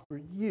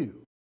prospered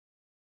you.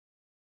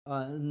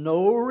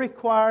 No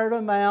required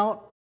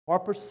amount or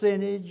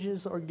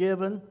percentages are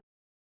given,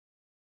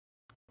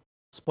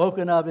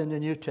 spoken of in the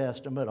New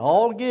Testament.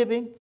 All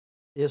giving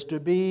is to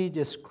be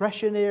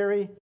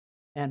discretionary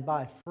and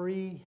by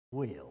free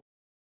will.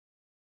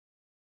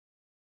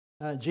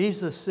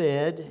 Jesus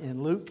said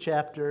in Luke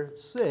chapter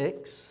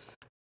 6,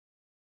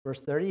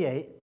 verse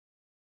 38,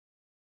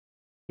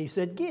 He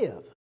said,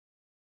 "Give,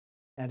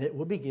 and it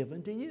will be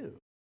given to you.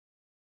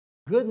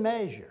 Good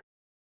measure,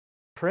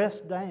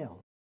 pressed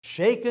down,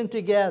 shaken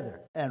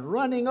together, and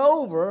running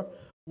over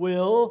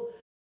will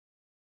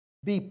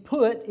be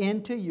put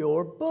into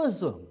your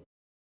bosom.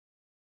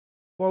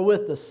 For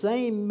with the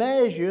same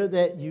measure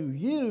that you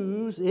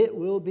use, it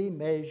will be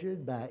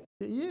measured back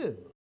to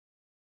you."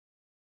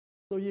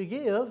 So you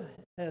give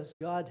as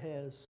God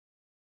has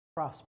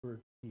prospered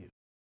you.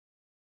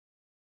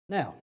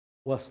 Now,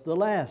 what's the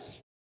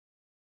last?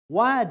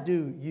 Why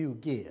do you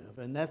give?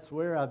 And that's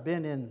where I've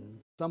been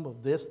in some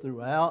of this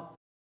throughout.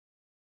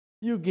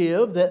 You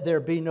give that there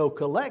be no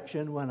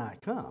collection when I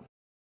come.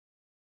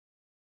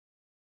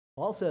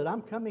 Paul said,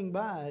 "I'm coming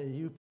by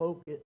you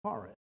folk at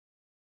Corinth,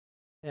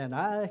 and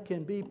I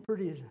can be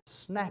pretty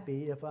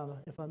snappy if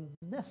I'm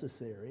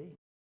necessary.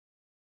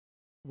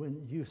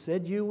 When you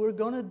said you were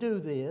going to do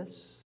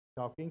this,"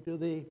 talking to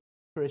the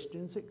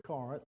Christians at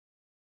Corinth,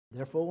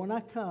 "therefore when I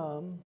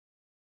come,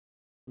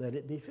 let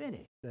it be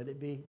finished, let it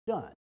be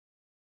done."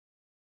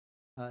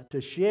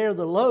 To share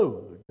the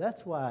load,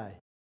 that's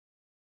why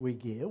we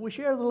give. We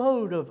share the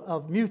load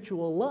of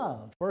mutual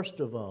love,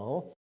 first of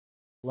all.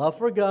 Love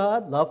for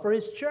God, love for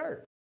His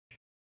church.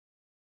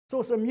 So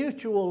it's a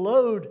mutual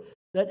load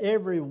that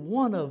every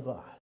one of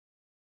us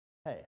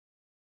has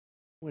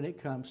when it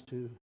comes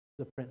to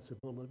the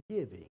principle of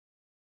giving.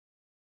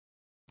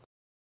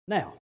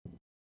 Now,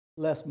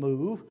 let's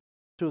move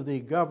to the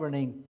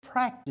governing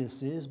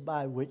practices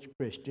by which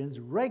Christians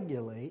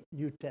regulate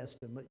New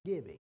Testament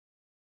giving.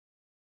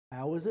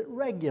 How is it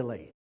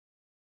regulated?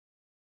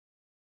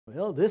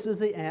 Well, this is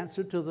the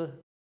answer to the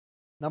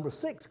number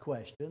 6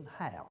 question,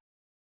 how?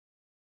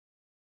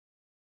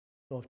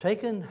 So I've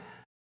taken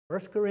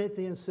 1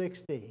 Corinthians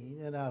 16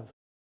 and I've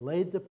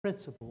laid the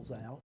principles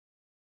out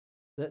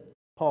that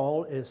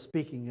Paul is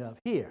speaking of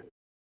here.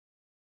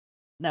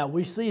 Now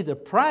we see the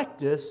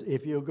practice,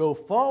 if you go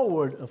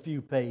forward a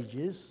few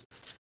pages,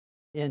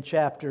 in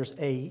chapters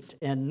 8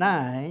 and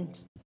 9,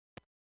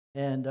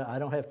 and I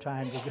don't have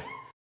time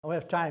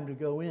to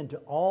go into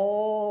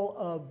all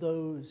of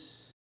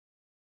those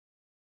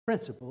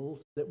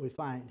principles that we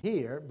find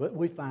here, but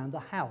we find the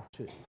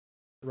how-to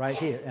right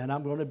here, and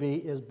I'm going to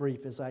be as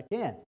brief as I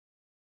can.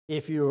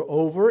 If you're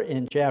over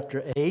in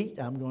chapter 8,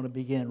 I'm going to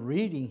begin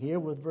reading here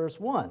with verse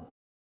 1.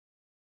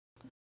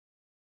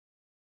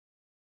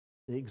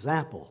 The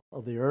example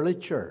of the early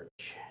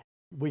church.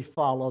 We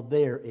follow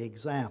their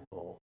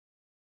example.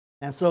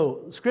 And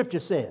so Scripture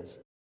says,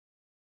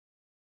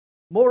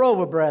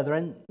 "Moreover,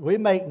 brethren, we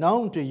make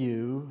known to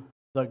you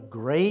the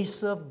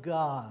grace of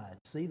God."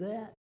 See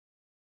that?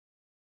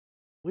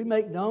 We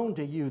make known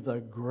to you the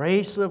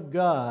grace of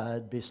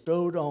God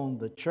bestowed on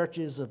the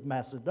churches of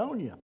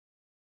Macedonia,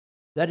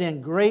 that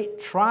in great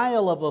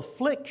trial of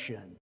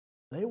affliction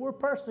they were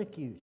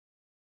persecuted.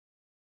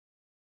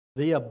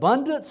 The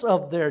abundance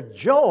of their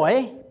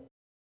joy,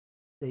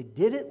 they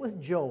did it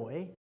with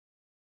joy,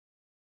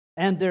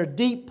 and their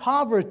deep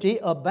poverty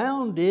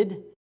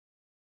abounded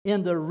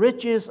in the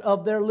riches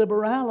of their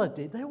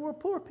liberality. They were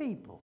poor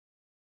people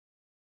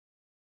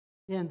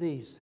in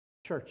these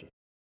churches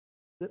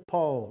that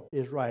Paul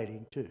is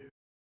writing to.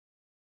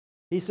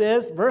 He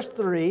says, verse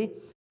 3,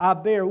 "I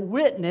bear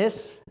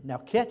witness," now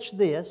catch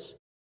this,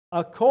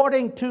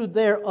 "according to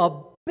their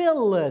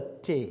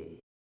ability."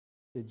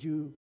 Did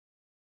you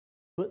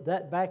put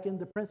that back in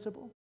the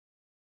principle?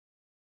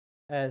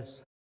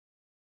 As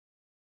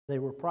they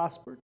were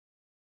prospered.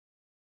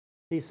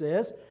 He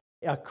says,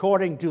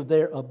 according to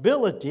their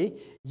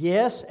ability,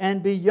 yes,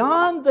 and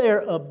beyond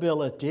their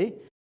ability,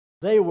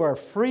 they were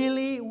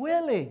freely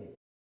willing.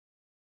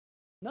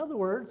 In other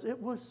words, it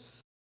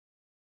was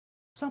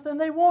something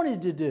they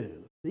wanted to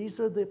do. These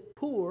are the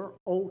poor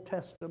New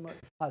Testament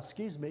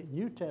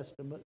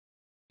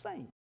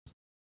saints.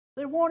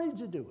 They wanted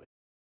to do it.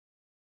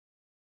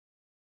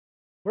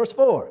 Verse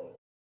 4,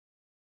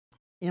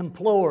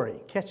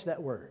 imploring. Catch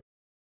that word.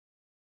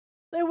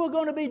 They were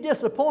going to be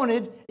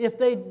disappointed if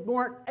they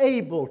weren't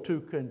able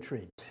to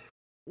contribute.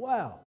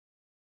 Wow.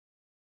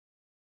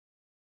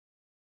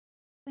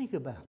 Think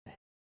about that.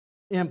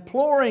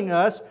 Imploring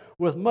us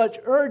with much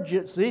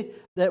urgency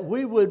that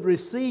we would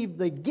receive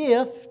the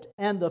gift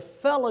and the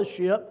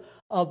fellowship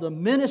of the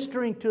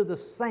ministering to the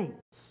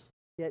saints.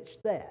 Catch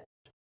that.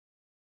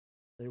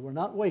 They were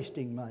not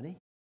wasting money.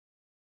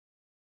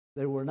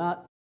 They were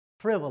not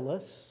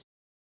frivolous.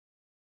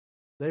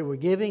 They were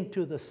giving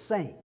to the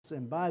saints.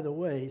 And by the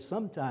way,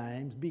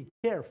 sometimes be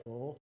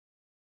careful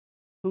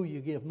who you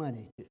give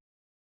money to.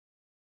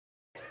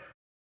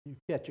 You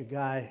catch a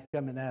guy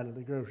coming out of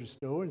the grocery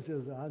store and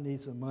says, "I need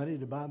some money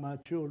to buy my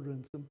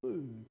children some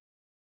food."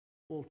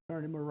 will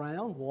turn him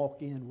around,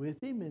 walk in with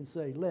him, and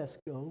say, let's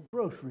go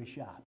grocery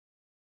shopping.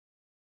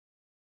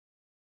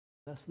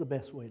 That's the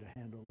best way to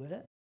handle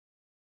that.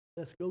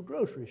 Let's go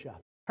grocery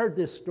shopping. Heard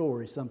this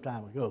story some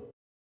time ago.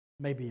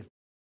 Maybe if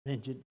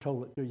Benji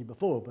told it to you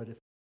before, but if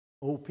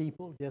old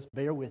people, just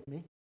bear with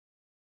me.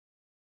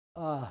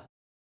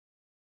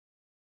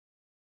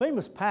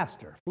 Famous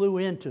pastor flew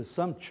into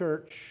some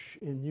church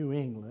in New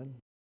England,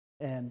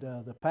 and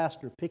the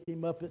pastor picked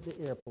him up at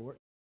the airport.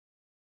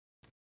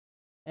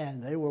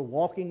 And they were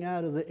walking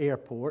out of the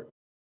airport,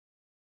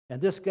 and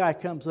this guy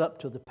comes up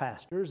to the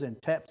pastors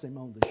and taps him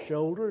on the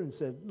shoulder and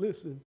said,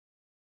 listen,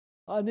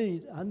 I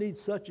need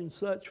such and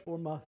such for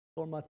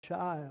my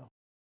child.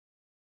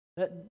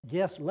 That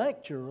guest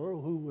lecturer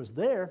who was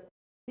there,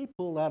 he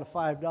pulled out a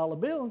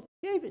 $5 bill and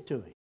gave it to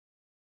him.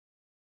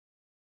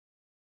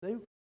 They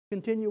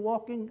continue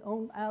walking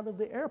on out of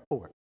the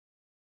airport.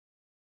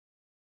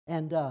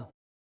 And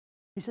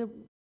he said,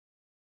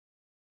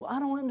 well, I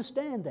don't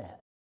understand that.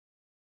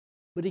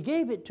 But he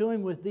gave it to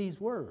him with these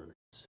words.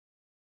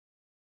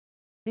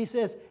 He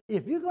says,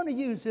 if you're going to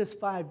use this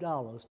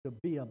 $5 to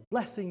be a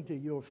blessing to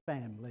your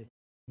family,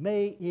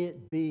 may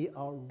it be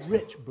a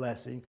rich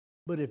blessing.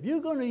 But if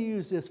you're going to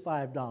use this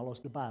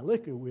 $5 to buy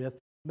liquor with,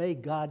 may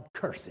God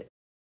curse it.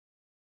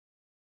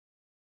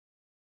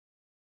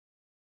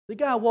 The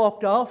guy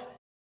walked off a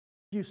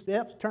few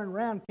steps, turned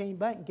around, came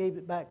back, and gave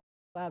it back,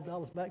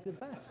 $5 back to the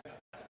pastor.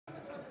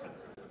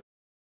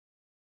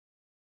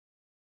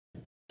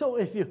 So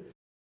if you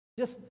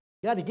just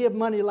got to give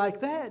money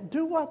like that,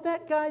 do what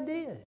that guy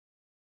did.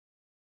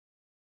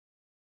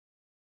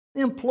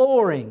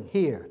 Imploring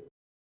here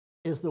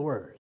is the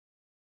word.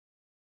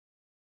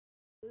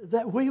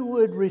 That we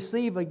would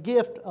receive the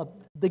gift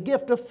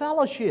of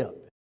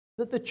fellowship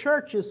that the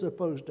church is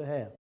supposed to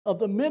have, of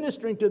the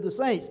ministering to the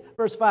saints.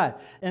 Verse 5,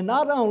 and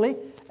not only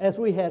as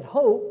we had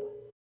hope,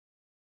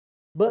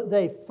 but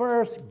they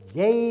first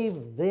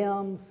gave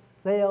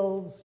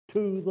themselves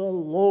to the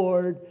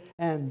Lord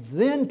and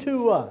then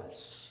to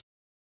us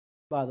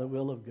by the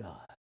will of God.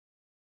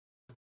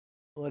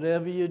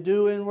 Whatever you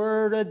do in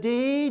word or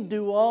deed,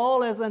 do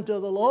all as unto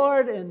the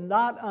Lord and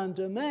not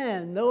unto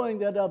man, knowing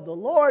that of the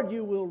Lord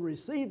you will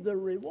receive the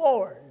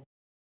reward.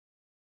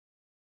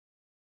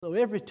 So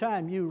every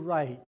time you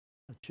write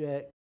a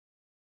check,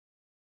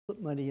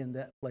 put money in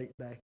that plate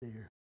back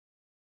there.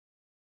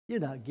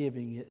 You're not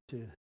giving it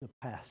to the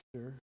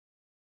pastor,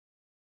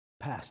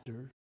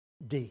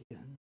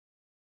 deacon.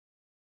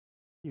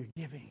 You're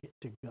giving it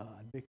to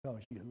God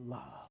because you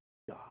love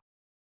God.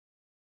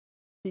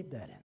 Keep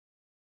that in.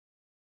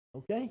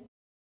 Okay?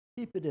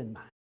 Keep it in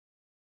mind.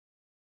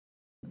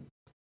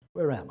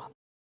 Where am I?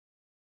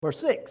 Verse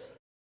 6.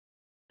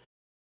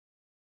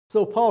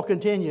 So Paul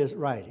continues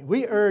writing.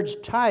 We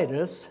urge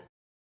Titus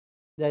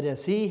that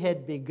as he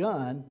had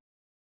begun,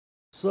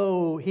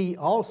 so he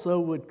also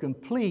would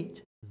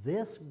complete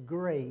this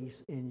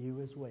grace in you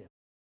as well.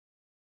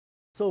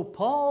 So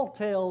Paul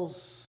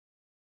tells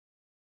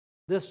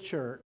this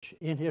church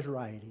in his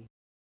writing,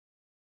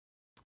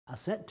 I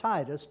sent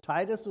Titus.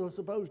 Titus was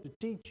supposed to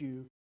teach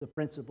you the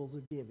principles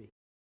of giving.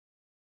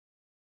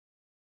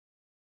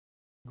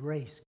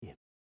 Grace giving.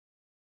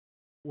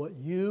 What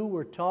you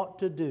were taught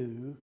to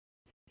do,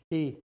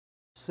 he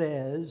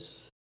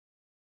says,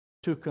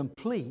 to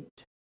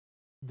complete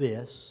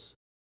this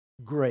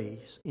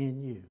grace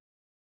in you.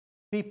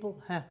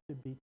 People have to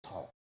be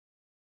taught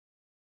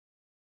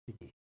to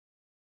give.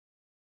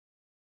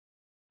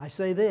 I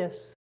say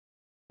this,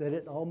 said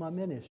it in all my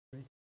ministry.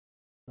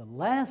 The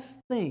last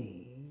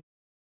thing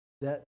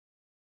that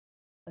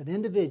an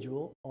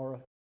individual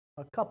or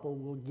a couple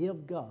will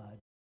give God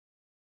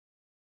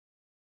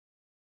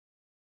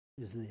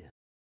is this.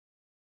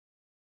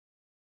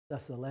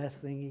 That's the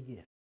last thing you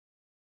get.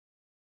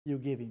 You'll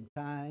give him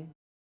time.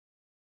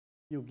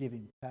 You'll give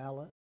him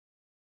talent.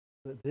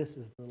 But this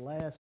is the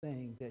last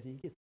thing that he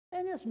gets.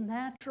 And it's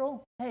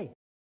natural. Hey,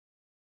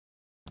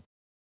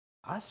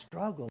 I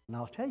struggle, and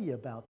I'll tell you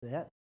about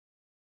that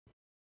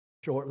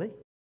shortly.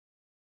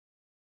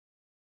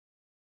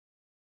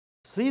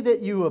 See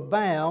that you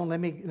abound. Let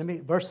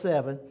me verse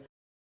 7.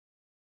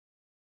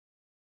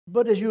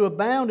 But as you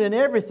abound in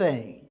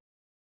everything,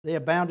 they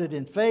abounded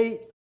in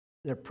faith,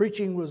 their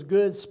preaching was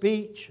good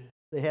speech,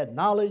 they had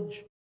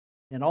knowledge,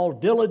 in all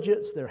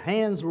diligence, their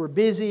hands were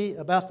busy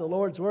about the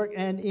Lord's work,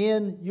 and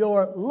in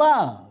your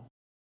love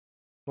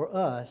for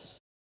us,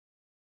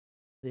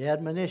 the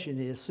admonition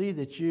is, see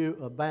that you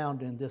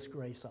abound in this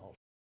grace also.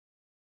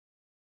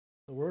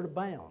 The word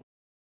abound.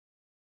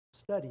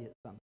 Study it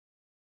sometime.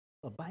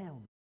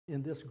 Abound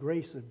in this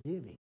grace of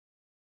giving.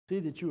 See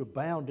that you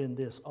abound in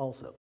this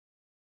also.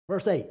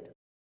 Verse 8.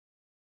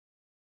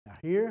 Now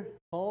here,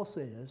 Paul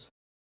says,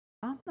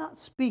 I'm not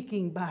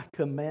speaking by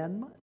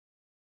commandment.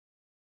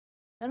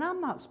 And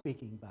I'm not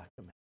speaking by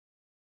commandment.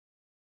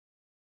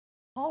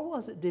 Paul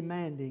wasn't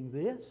demanding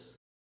this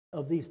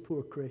of these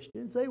poor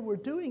Christians. They were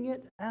doing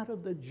it out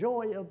of the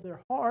joy of their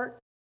heart.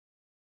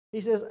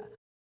 He says,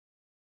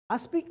 I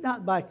speak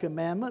not by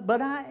commandment, but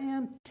I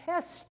am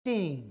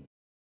testing.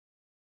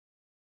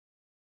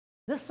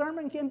 This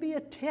sermon can be a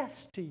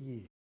test to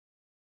you.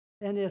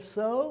 And if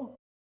so,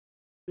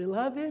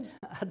 beloved,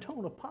 I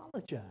don't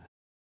apologize.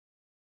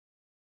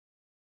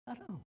 I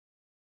don't.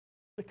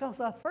 Because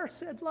I first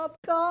said, love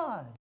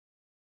God.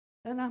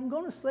 And I'm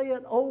going to say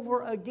it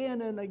over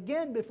again and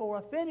again before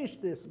I finish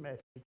this message.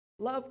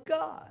 Love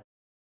God.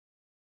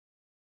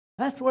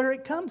 That's where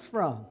it comes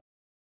from.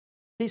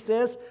 He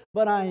says,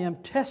 but I am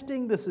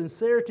testing the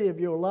sincerity of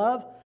your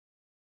love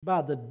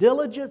by the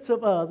diligence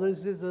of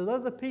others, as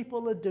other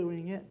people are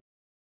doing it.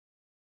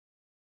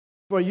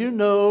 For you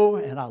know,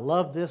 and I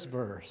love this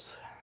verse,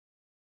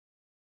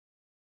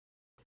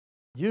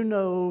 you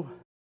know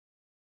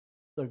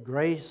the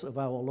grace of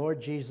our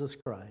Lord Jesus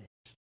Christ,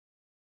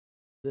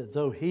 that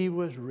though he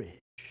was rich,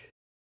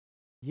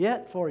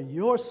 yet for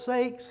your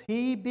sakes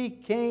he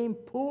became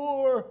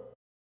poor,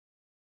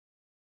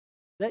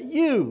 that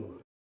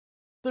you,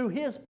 through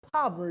his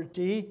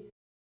poverty,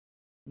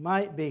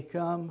 might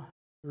become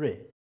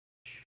rich.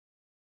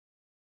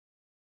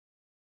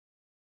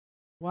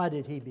 Why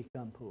did he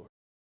become poor?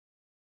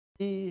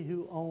 He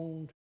who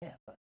owned heaven.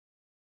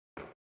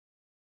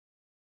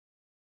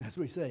 As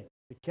we say,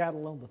 the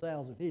cattle on the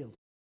 1,000 hills,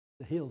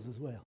 the hills as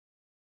well.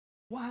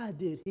 Why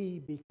did he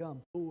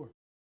become poor?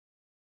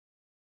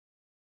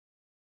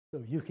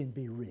 So you can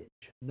be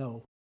rich.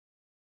 No,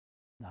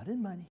 not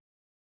in money.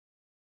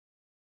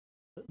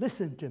 But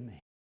listen to me.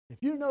 If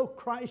you know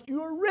Christ,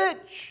 you are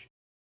rich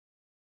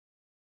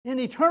in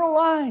eternal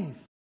life.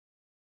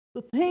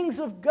 The things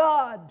of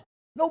God,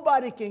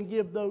 nobody can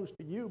give those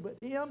to you but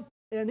him,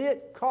 and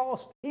it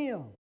cost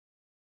him.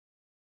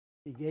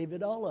 He gave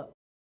it all up.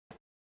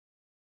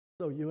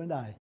 So you and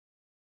I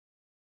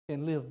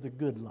can live the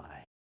good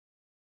life.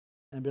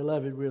 And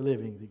beloved, we're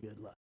living the good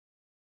life.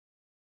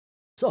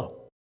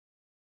 So,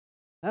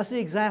 that's the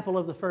example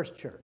of the first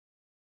church.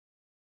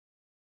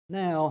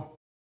 Now,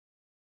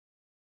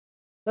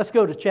 let's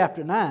go to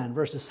chapter 9,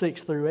 verses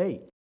 6 through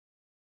 8.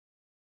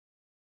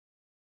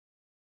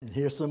 And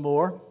here's some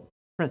more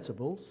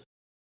principles.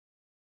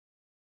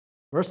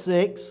 Verse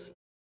 6,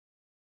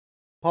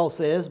 Paul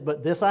says,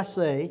 but this I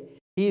say,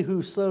 he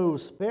who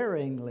sows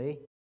sparingly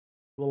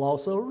will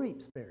also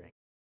reap sparingly.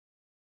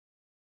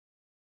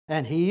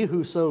 And he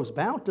who sows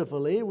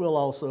bountifully will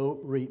also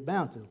reap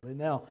bountifully.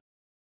 Now,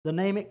 the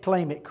name it,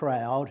 claim it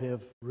crowd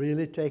have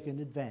really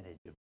taken advantage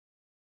of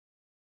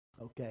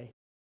it. Okay?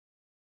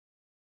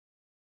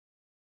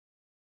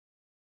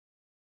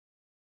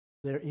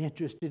 They're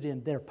interested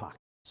in their pockets.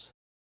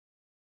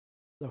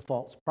 They're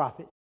false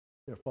prophets.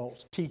 They're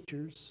false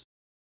teachers.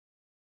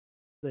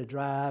 They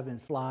drive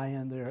and fly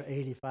in their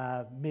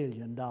 $85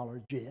 million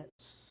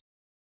jets.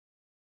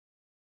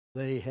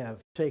 They have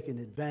taken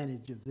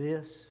advantage of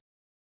this.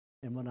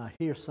 And when I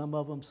hear some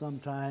of them,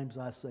 sometimes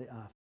I say,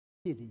 I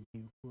pity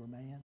you, poor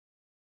man.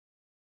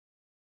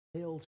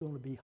 Hell's going to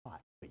be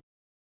hot for you.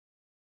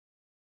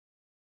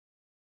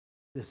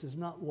 This is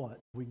not what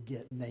we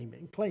get, name it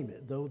and claim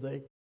it, though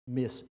they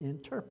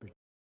misinterpret.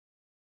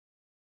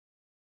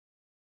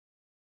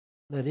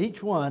 Let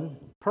each one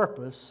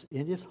purpose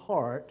in his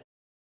heart,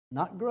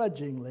 not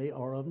grudgingly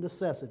or of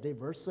necessity,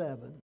 verse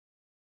 7,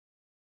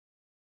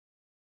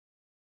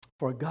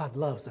 for God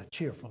loves a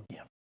cheerful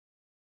giver.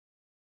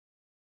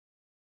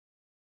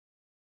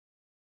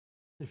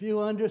 If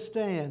you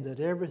understand that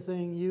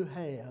everything you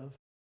have,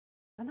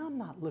 and I'm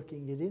not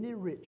looking at any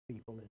rich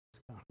people in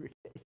this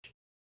congregation,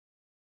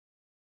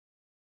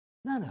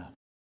 none of them.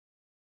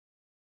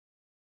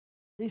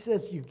 He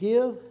says you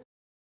give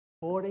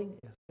according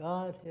as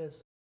God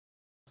has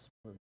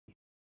prospered you.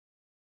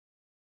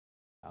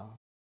 I'll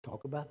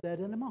talk about that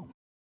in a moment.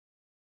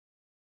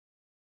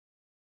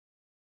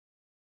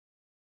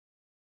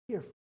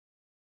 Here,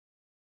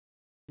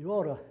 you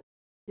ought to,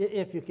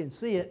 if you can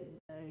see it,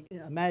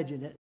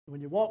 imagine it. When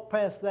you walk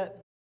past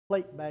that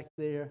plate back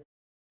there,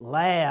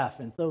 laugh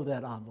and throw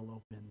that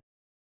envelope in.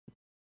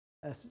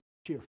 That's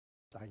cheerful,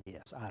 I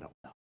guess. I don't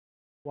know.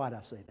 Why'd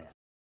I say that?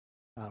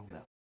 I don't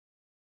know.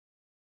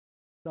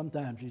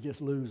 Sometimes you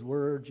just lose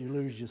words, you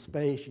lose your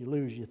space, you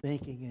lose your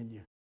thinking, and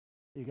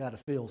you got to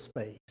fill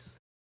space.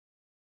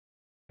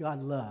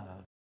 God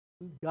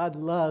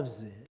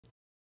loves it.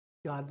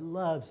 God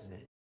loves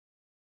it.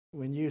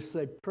 When you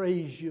say,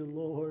 praise you,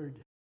 Lord,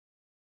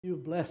 you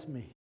bless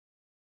me,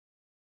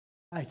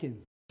 I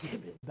can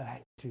give it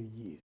back to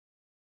you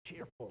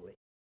cheerfully.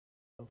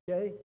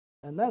 Okay?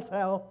 And that's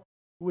how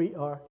we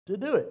are to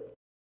do it.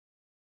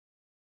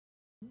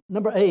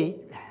 Number 8,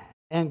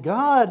 and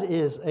God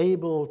is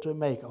able to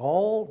make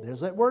all,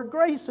 there's that word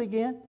grace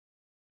again.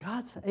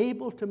 God's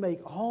able to make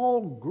all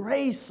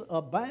grace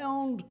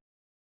abound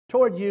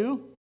toward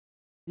you.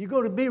 You're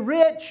going to be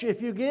rich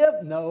if you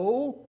give?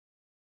 No.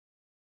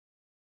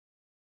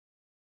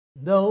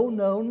 No,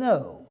 no,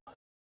 no.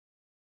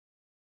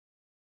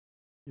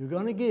 You're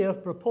going to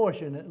give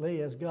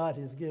proportionately as God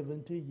has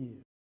given to you,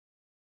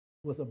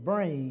 with a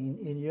brain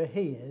in your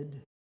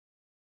head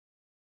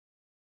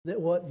that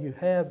what you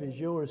have is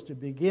yours to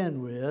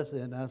begin with,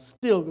 and I'm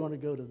still going to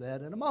go to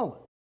that in a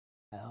moment.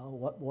 Now,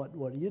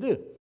 what do you do?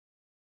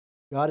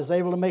 God is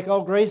able to make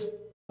all grace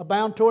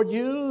abound toward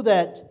you,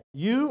 that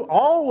you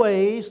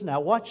always,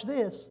 now watch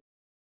this,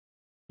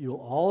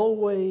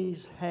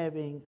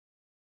 having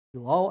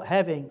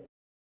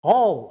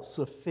all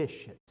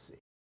sufficiency.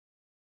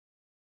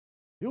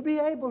 You'll be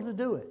able to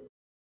do it.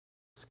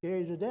 Scare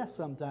you to death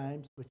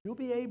sometimes, but you'll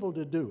be able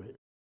to do it.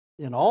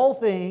 In all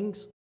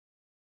things,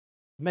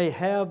 may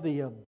have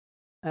an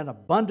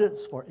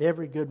abundance for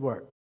every good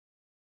work.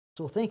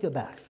 So think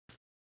about it.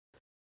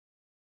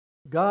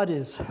 God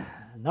is,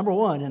 number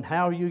one, in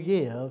how you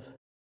give.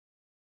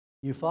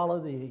 You follow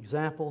the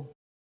example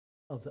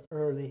of the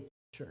early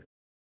church,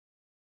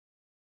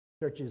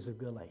 churches of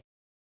Galatia.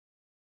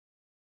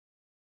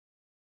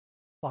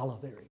 Follow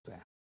their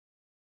example.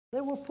 They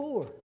were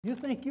poor. You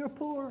think you're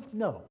poor?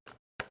 No.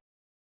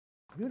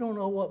 You don't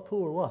know what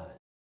poor was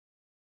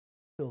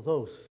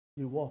till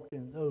you walked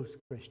in those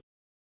Christian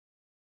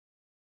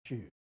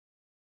shoes.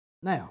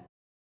 Now,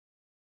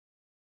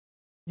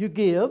 you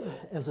give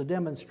as a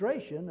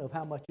demonstration of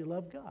how much you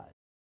love God.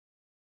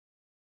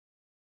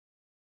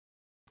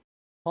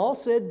 Paul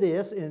said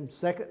this in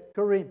 2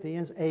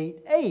 Corinthians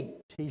 8:8.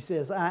 He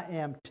says, I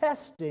am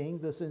testing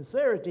the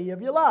sincerity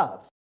of your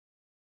love.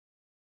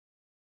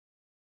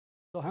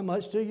 So how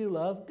much do you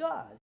love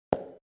God?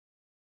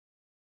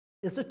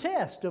 It's a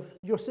test of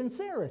your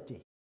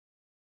sincerity.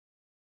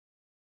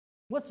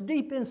 What's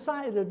deep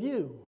inside of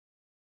you,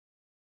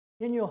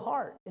 in your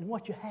heart, and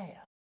what you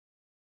have?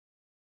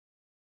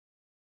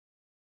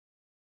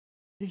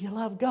 Do you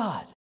love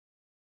God?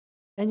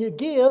 And you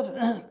give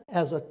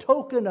as a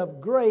token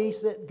of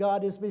grace that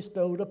God has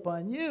bestowed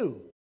upon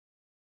you,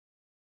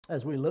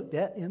 as we looked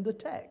at in the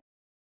text.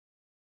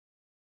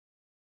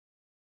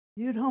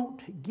 You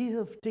don't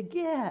give to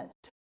get.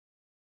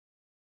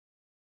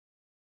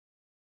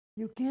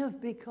 You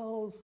give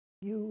because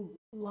you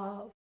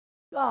love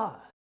God.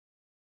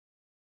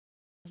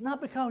 It's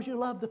not because you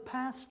love the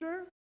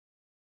pastor.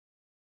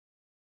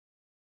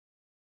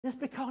 It's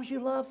because you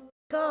love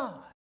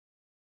God.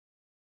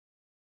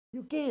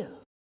 You give.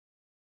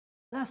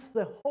 That's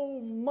the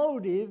whole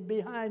motive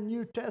behind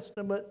New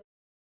Testament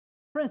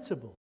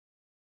principle.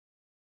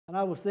 And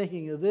I was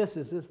thinking of this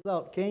as this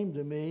thought came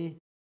to me.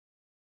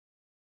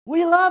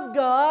 We love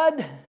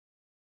God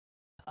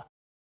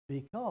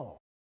because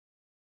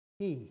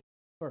He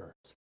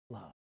first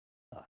loved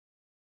us.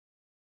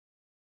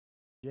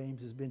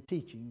 James has been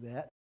teaching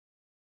that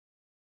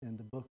in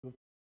the book of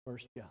 1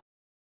 John.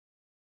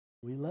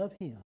 We love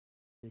Him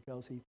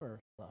because He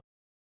first loved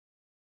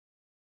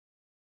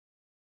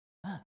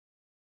us.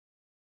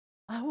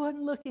 I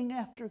wasn't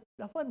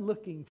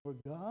looking for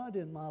God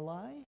in my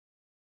life.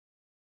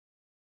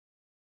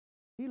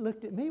 He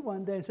looked at me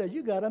one day and said,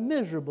 you got a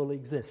miserable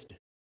existence.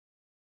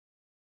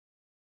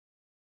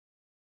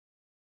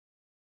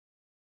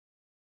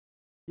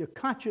 Your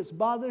conscience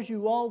bothers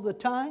you all the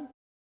time.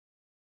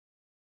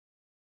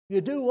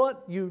 You do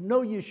what you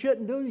know you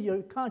shouldn't do,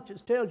 your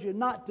conscience tells you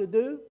not to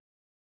do.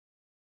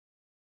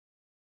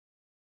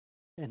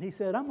 And He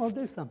said, I'm going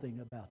to do something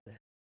about that.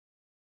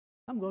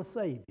 I'm going to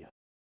save you.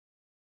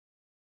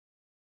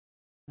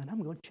 And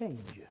I'm going to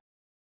change you.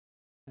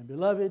 And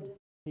beloved,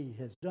 He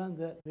has done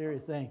that very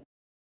thing.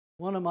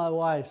 One of my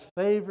wife's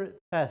favorite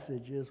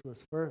passages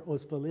was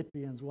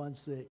Philippians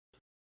 1:6.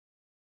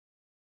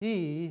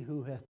 He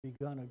who hath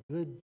begun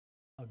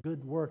a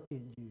good work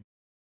in you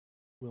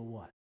will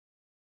what?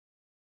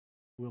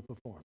 Will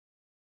perform.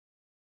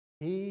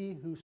 He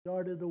who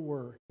started a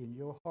work in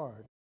your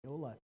heart, your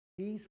life,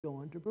 He's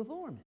going to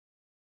perform it.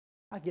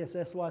 I guess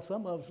that's why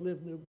some of us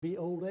live to be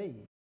old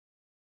age.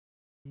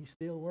 He's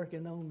still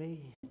working on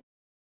me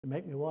to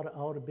make me what I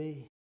ought to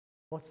be.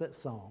 What's that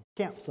song?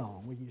 Camp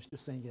song. We used to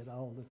sing it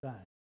all the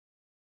time.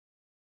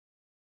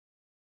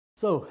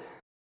 So,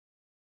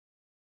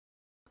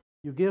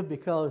 you give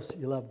because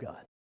you love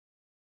God.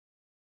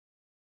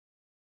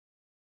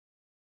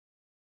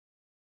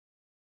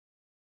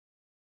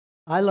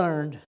 I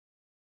learned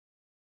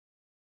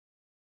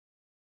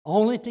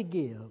only to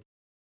give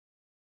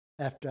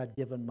after I'd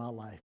given my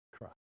life to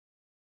Christ.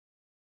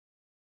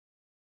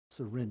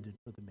 Surrendered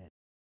for the ministry.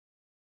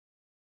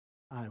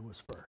 I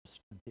was first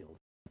until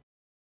then.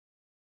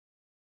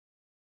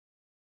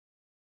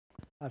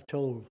 I've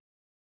told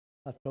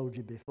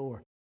you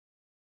before.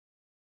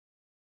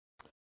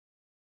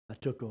 I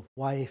took a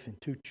wife and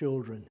 2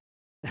 children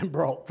and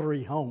brought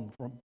 3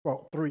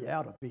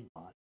 out of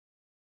Piedmont.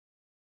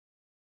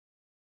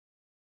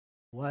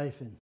 Wife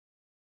and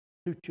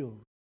 2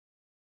 children.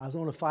 I was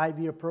on a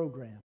 5-year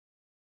program,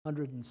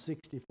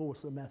 164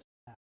 semesters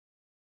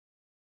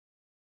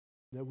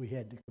that we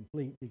had to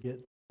complete to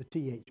get the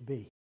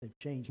THB. They've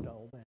changed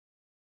all that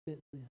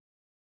since then.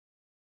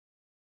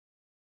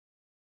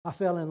 I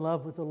fell in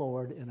love with the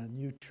Lord in a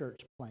new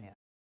church plant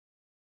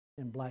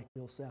in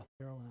Blackville, South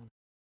Carolina.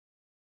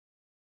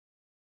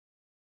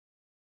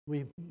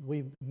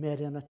 We met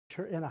in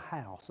a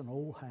house, an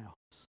old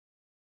house.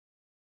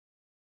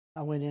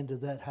 I went into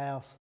that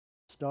house,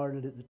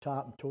 started at the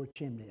top and toward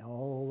chimney,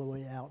 all the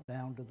way out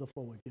down to the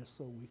floor, just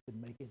so we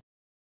could make it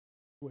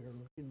square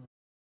looking.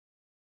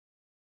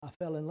 I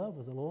fell in love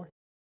with the Lord.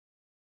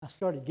 I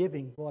started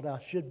giving what I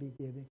should be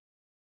giving.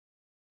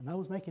 And I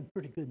was making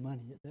pretty good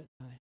money at that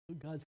time. But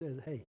God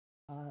said, hey,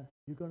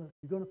 you're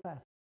gonna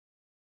pass.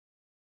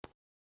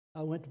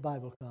 I went to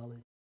Bible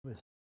college with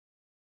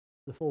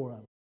the four of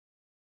them.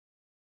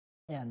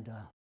 And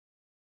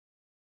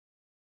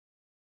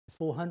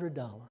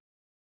 $400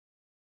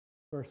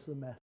 first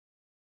semester,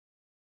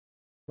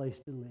 place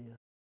to live.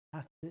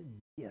 I couldn't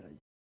get it.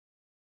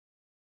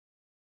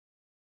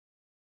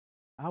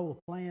 Our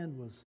plan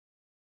was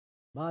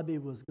Bobby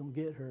was going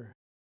to get her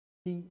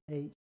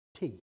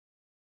PhD,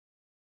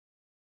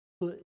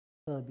 put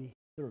hubby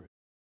through.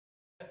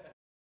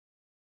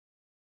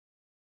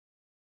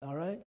 All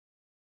right?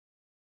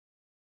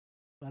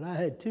 But I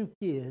had two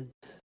kids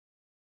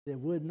that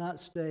would not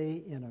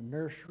stay in a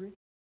nursery,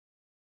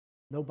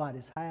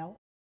 nobody's house,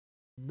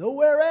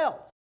 nowhere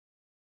else.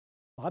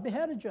 Bobby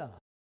had a job.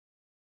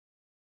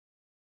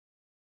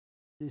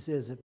 She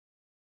says, if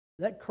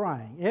that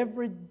crying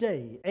every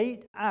day,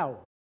 8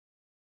 hours,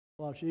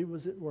 while she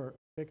was at work,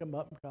 pick them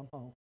up and come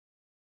home.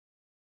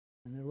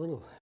 And their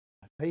little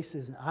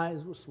faces and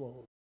eyes were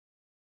swollen.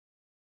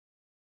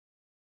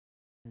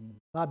 And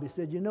Bobby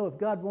said, if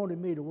God wanted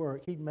me to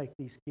work, he'd make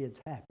these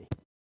kids happy.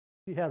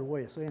 She had a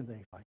way of saying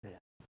things like that.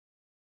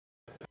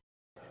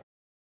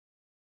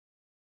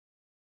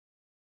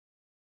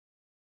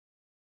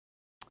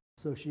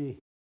 So she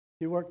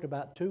worked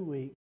about 2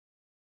 weeks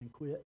and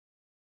quit.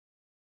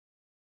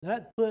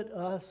 That put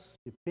us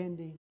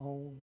depending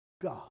on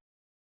God.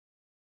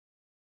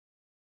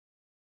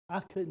 I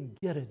couldn't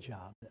get a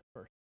job that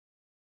first.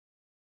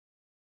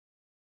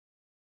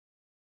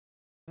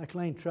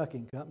 McLean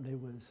Trucking Company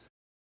was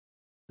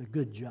the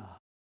good job,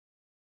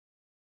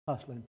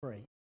 hustling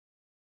freight.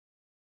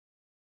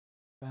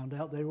 Found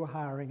out they were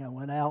hiring. I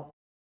went out.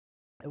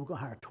 They were going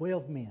to hire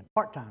 12 men,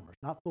 part-timers,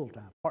 not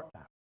full-time,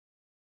 part-time.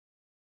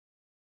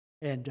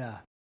 And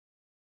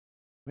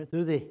went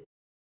through the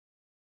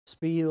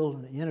spiel,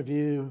 the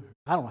interview.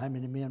 I don't know how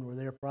many men were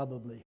there,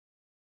 probably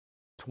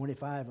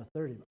 25 or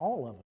 30.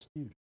 All of us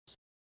students,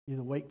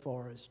 either Wake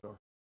Forest or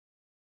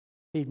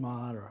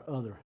Piedmont or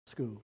other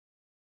schools.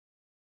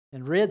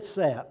 And Red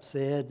Sapp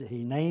said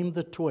he named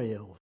the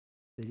 12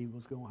 that he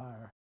was going to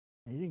hire.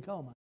 And he didn't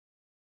call me.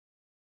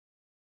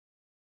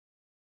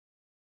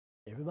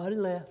 Everybody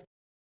left.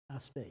 I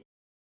stayed.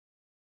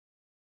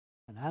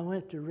 And I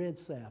went to Red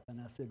Sapp and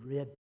I said,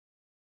 Red,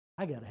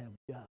 I got to have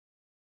a job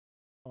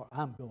or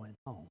I'm going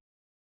home.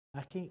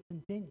 I can't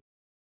continue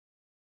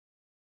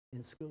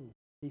in school.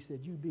 He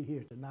said, you be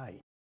here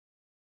tonight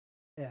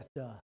at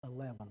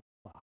 11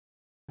 o'clock.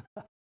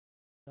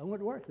 I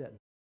went to work that night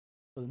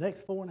for the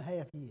next 4.5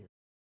 years.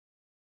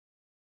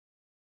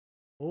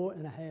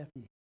 4.5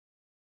 years.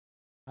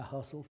 I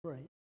hustled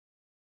freight.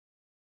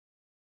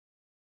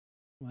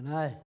 When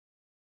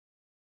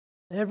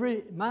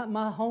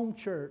my home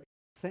church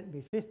sent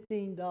me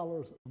 $15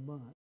 a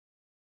month.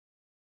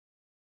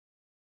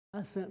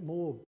 I sent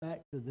more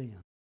back to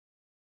them.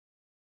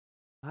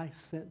 I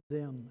sent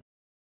them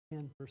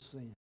 10%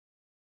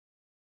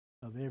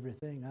 of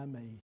everything I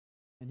made.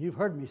 And you've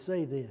heard me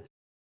say this.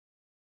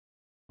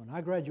 When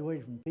I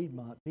graduated from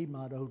Piedmont,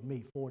 Piedmont owed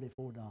me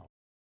 $44.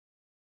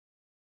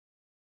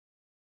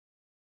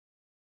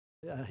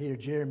 I hear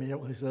Jeremy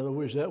said, I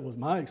wish that was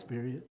my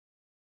experience.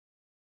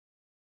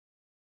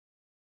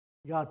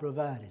 God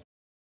provided.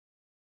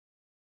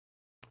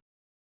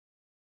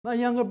 My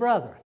younger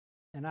brother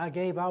and I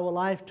gave our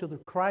life to the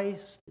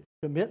Christ,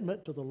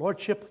 commitment to the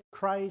Lordship of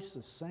Christ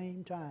the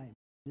same time,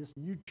 this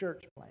new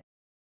church plant.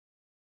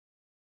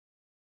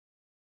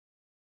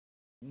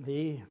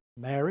 He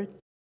married.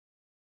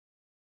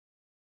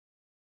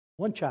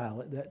 One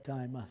child at that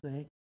time, I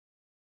think.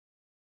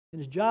 And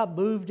his job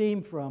moved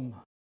him from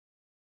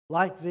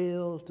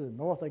Blackville to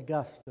North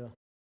Augusta,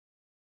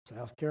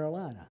 South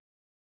Carolina.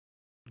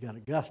 You got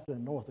Augusta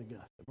and North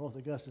Augusta. North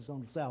Augusta is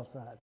on the south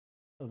side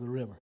of the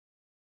river.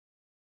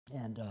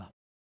 And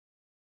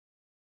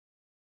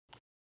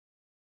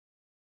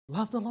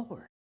loved the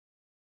Lord.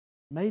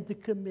 Made the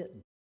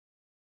commitment.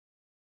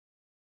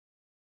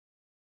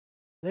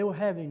 They were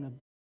having a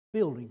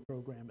building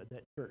program at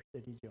that church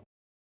that he joined.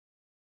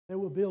 They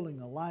were building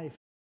a life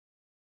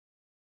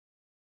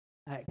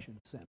action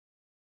center.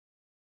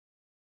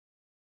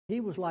 He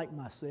was like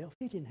myself.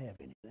 He didn't have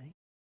anything.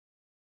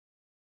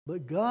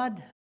 But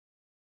God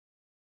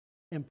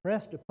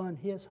impressed upon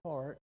his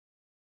heart.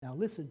 Now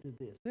listen to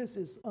this. This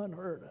is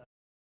unheard of.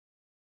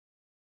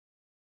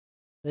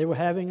 They were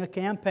having a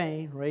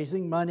campaign,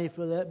 raising money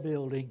for that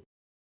building.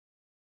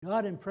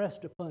 God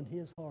impressed upon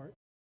his heart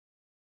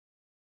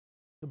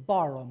to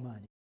borrow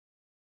money,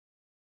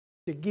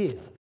 to give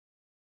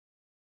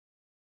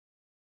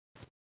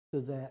to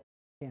that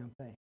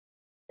campaign.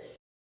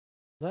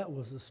 That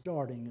was the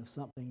starting of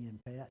something in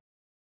Pat.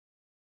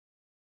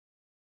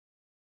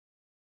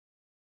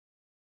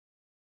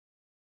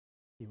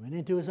 He went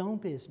into his own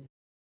business.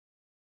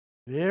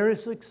 Very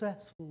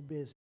successful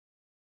business.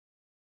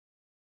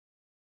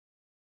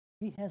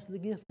 He has the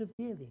gift of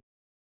giving.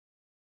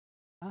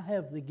 I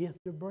have the gift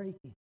of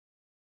breaking.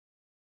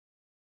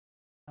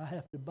 I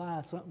have to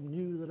buy something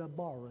new that I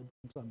borrowed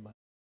from somebody.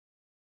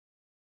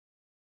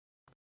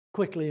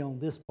 Quickly on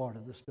this part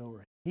of the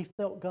story. He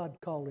felt God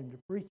called him to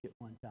preach it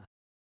one time.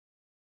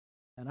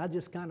 And I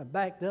just kind of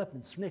backed up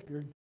and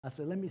snickered. I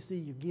said, let me see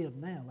you give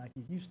now like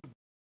you used to.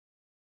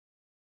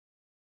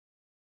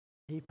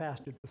 He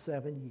pastored for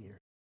 7 years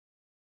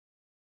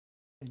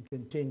and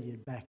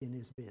continued back in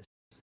his business.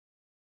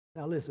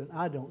 Now listen,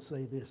 I don't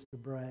say this to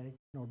brag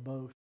nor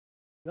boast.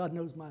 God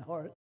knows my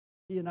heart.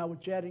 He and I were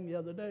chatting the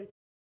other day.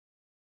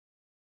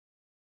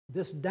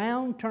 This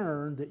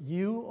downturn that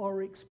you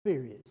are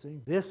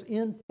experiencing, this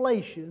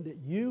inflation that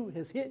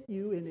has hit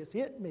you and has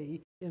hit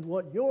me in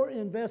what your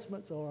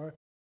investments are,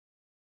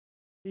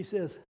 he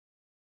says,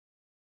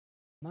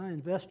 my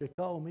investor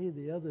called me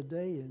the other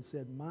day and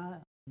said, now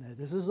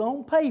this is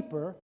on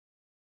paper,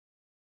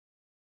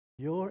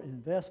 your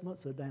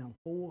investments are down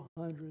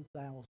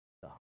 $400,000.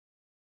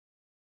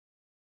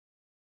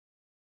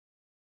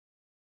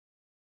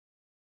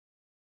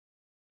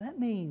 That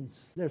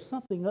means there's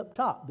something up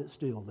top that's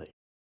still there.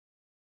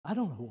 I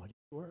don't know what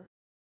it were.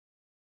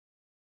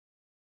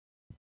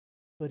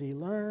 But he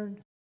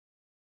learned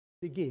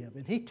to give.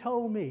 And he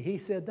told me, he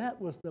said,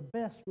 that was the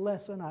best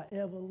lesson I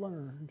ever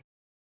learned,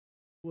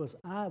 was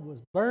I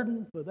was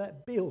burdened for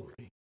that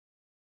building,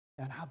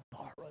 and I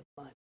borrowed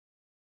money.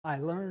 I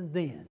learned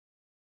then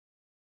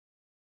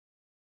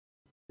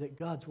that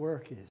God's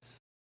work is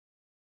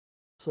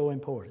so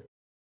important.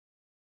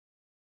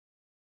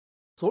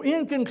 So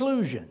in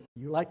conclusion,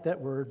 you like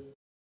that word,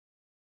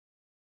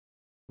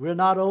 we're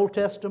not Old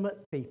Testament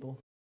people.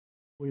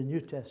 We're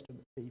New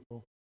Testament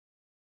people.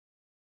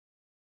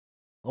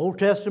 Old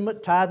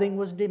Testament tithing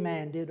was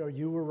demanded or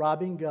you were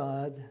robbing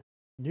God.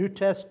 New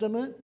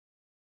Testament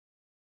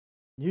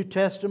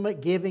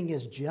giving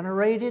is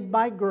generated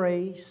by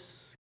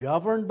grace,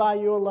 governed by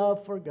your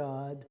love for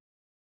God,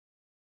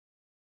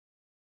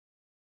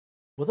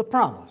 with a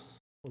promise,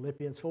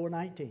 Philippians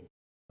 4:19.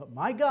 But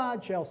my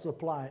God shall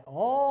supply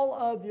all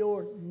of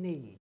your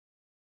need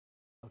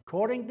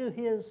according to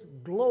His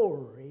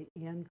glory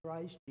in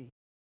Christ Jesus.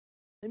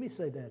 Let me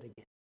say that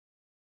again.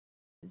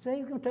 And say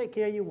He's going to take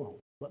care of you won't.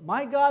 But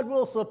my God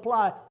will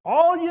supply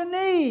all your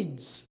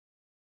needs.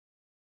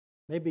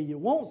 Maybe your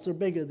wants are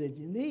bigger than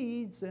your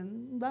needs,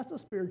 and that's a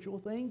spiritual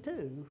thing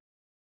too.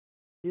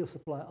 He'll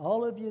supply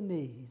all of your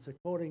needs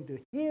according to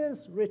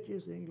His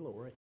riches in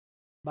glory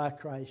by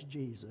Christ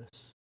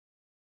Jesus.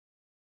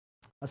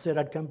 I said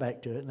I'd come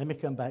back to it. Let me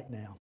come back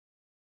now.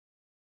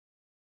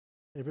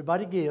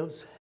 Everybody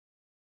gives,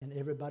 and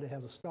everybody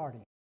has a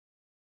starting.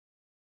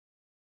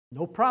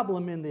 No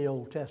problem in the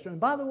Old Testament.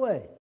 And by the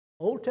way,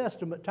 Old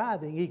Testament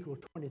tithing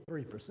equaled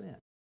 23%.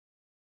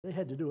 They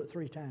had to do it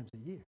 3 times a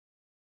year.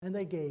 And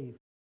they gave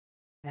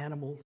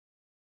animals,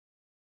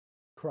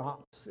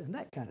 crops, and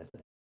that kind of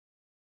thing.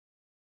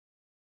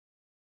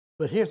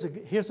 But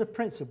here's a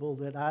principle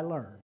that I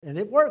learned, and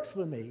it works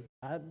for me.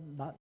 I'm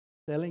not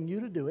telling you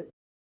to do it,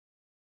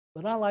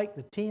 but I like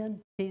the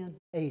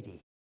 10-10-80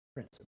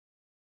 principle.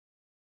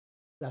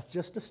 That's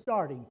just a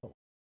starting point.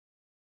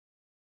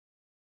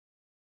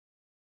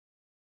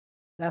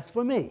 That's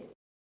for me.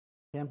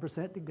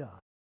 10% to God.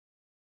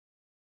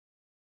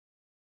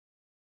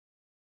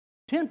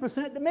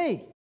 10% to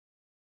me.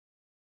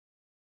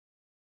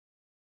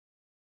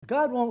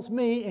 God wants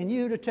me and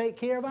you to take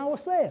care of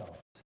ourselves.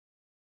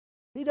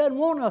 He doesn't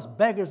want us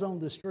beggars on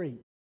the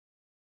street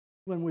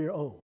when we're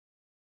old.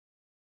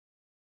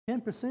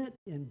 10%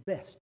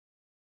 invest.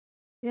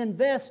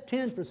 Invest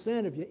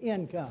 10% of your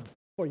income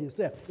for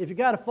yourself. If you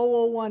got a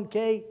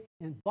 401k,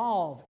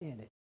 involve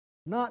in it.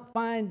 Not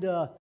find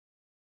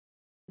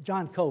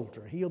John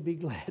Coulter. He'll be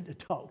glad to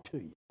talk to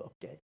you,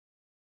 okay,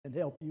 and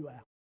help you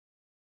out.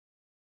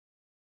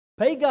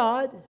 Pay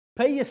God,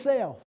 pay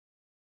yourself.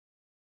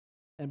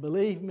 And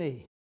believe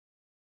me,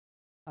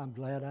 I'm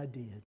glad I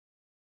did.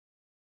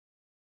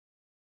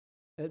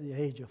 At the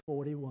age of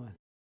 41.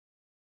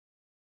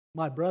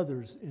 My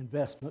brother's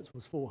investments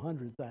was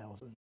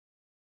 $400,000.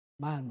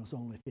 Mine was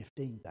only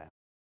 $15,000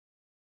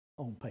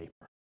 on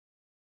paper.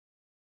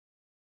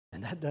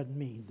 And that doesn't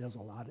mean there's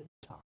a lot at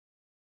the top.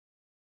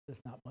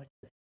 There's not much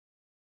there.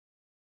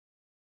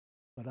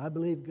 But I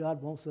believe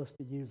God wants us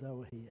to use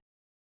our head.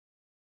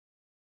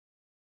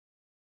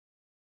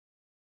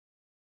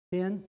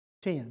 10,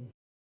 10,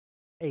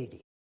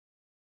 80.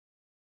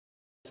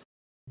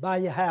 Buy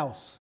your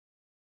house.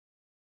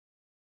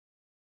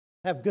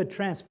 Have good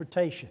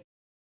transportation.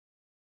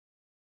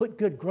 Put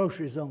good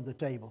groceries on the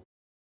table.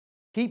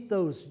 Keep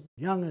those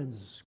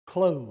young'uns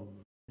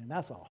clothed. And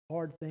that's a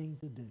hard thing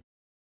to do.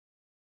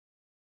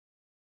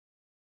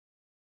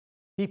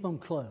 Keep them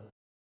clothed.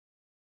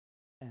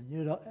 And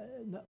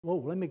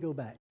let me go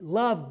back.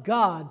 Love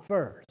God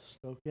first,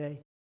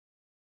 okay?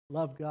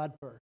 Love God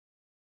first.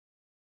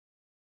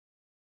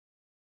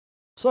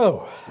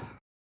 So,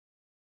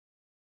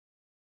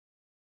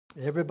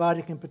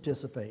 everybody can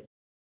participate.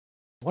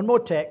 One more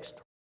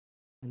text,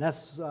 and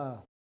that's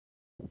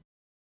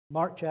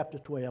Mark chapter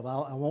 12.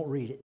 I won't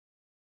read it.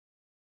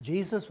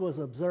 Jesus was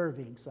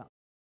observing something.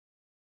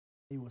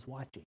 He was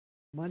watching.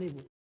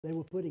 They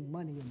were putting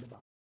money in the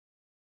box.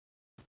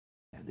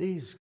 And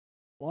these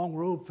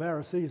long-robed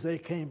Pharisees, they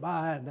came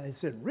by and they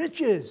said,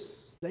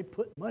 riches! They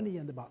put money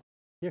in the box.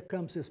 Here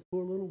comes this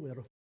poor little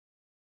widow.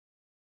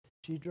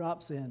 She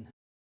drops in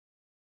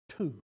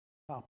 2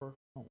 copper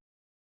coins.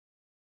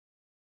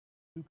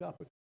 2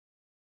 copper coins.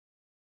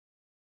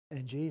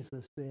 And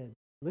Jesus said,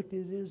 looked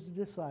at his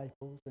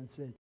disciples and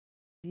said,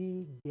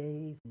 she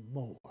gave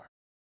more.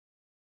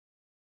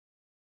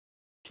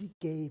 She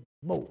gave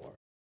more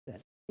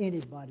than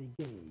anybody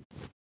gave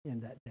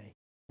in that day.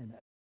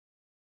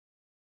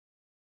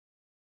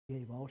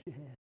 Gave all she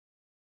had.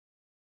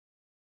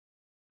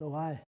 So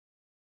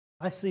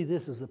I see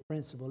this as a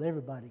principle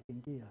everybody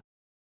can give.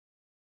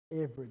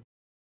 Everybody.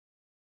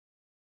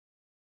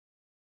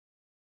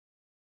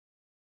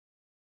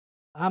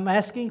 I'm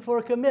asking for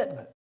a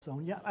commitment. It's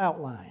on your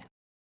outline.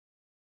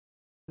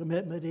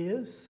 Commitment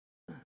is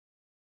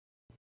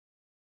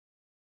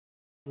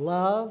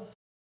love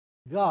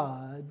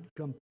God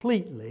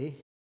completely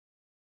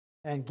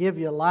and give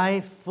your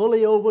life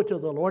fully over to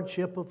the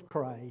Lordship of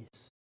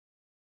Christ,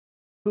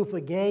 who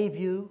forgave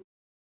you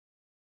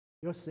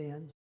your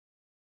sins,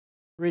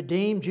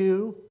 redeemed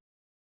you,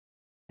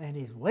 and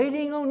He's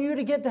waiting on you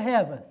to get to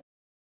heaven.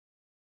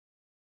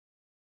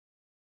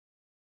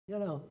 You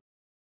know,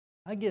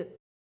 I get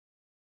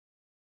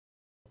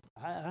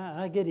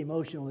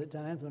emotional at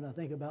times when I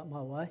think about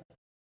my wife.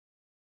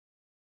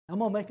 I'm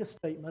going to make a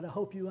statement. I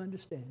hope you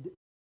understand it.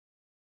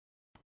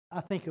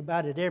 I think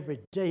about it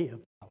every day of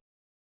my life.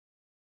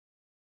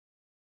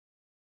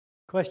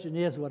 Question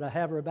is, would I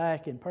have her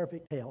back in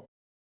perfect health?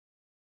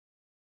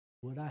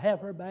 Would I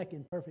have her back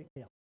in perfect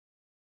health?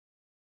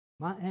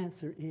 My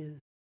answer is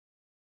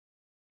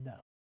no.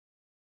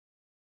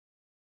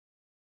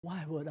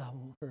 Why would I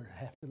want her to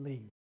have to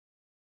leave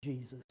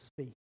Jesus'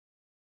 feet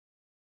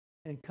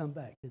and come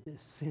back to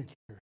this sinner?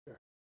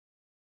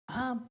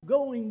 I'm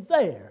going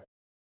there.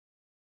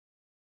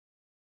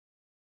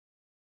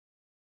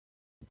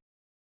 It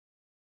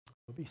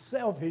would be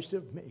selfish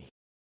of me.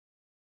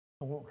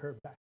 I want her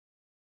back.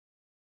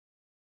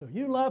 So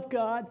you love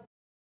God.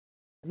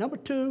 Number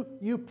 2,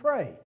 you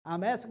pray.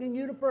 I'm asking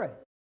you to pray.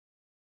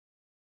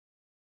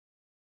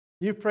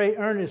 You pray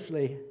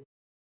earnestly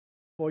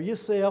for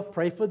yourself.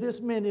 Pray for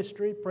this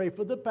ministry. Pray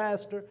for the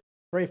pastor.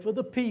 Pray for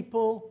the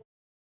people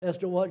as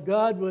to what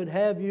God would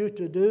have you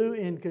to do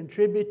in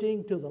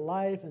contributing to the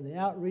life and the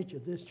outreach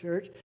of this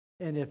church.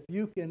 And if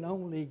you can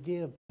only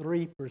give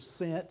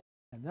 3%,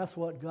 and that's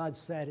what God's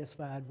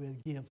satisfied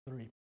with, give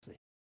 3%.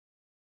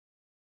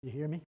 You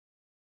hear me?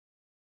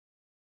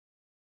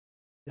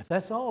 If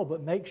that's all,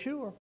 but make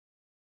sure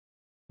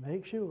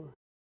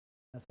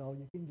that's all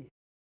you can give.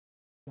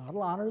 God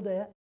will honor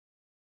that.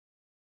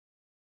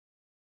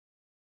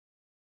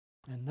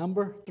 And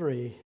number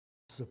 3,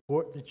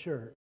 support the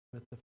church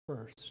with the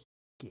first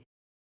gift.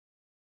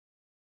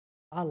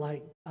 I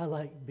like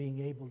being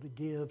able to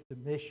give to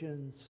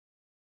missions.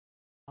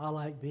 I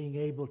like being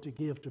able to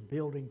give to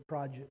building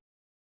projects.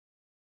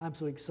 I'm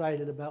so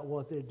excited about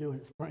what they're doing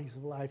at Springs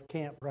of Life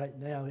Camp right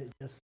now.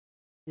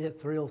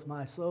 It thrills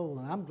my soul,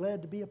 and I'm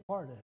glad to be a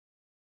part of it.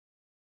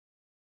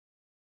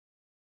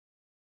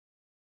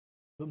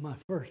 But my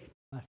first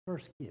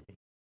giving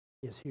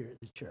is here at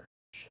the church.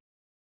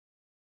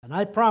 And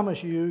I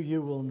promise you,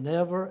 you will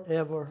never,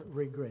 ever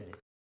regret it.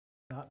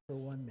 Not for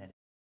 1 minute.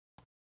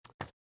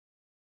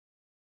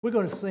 We're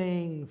going to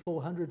sing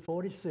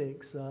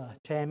 446.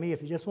 Tammy,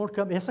 if you just want to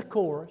come, it's a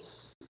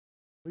chorus.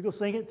 We're going to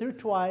sing it through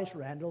twice.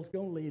 Randall's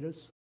going to lead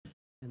us.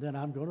 And then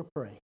I'm going to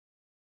pray.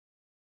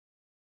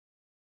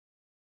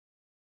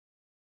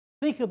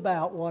 Think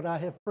about what I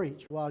have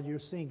preached while you're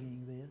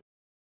singing this.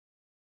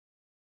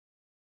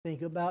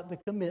 Think about the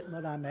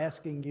commitment I'm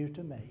asking you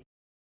to make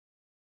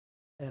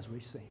as we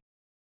sing.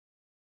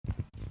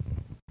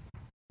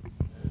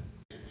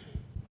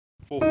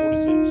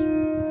 446.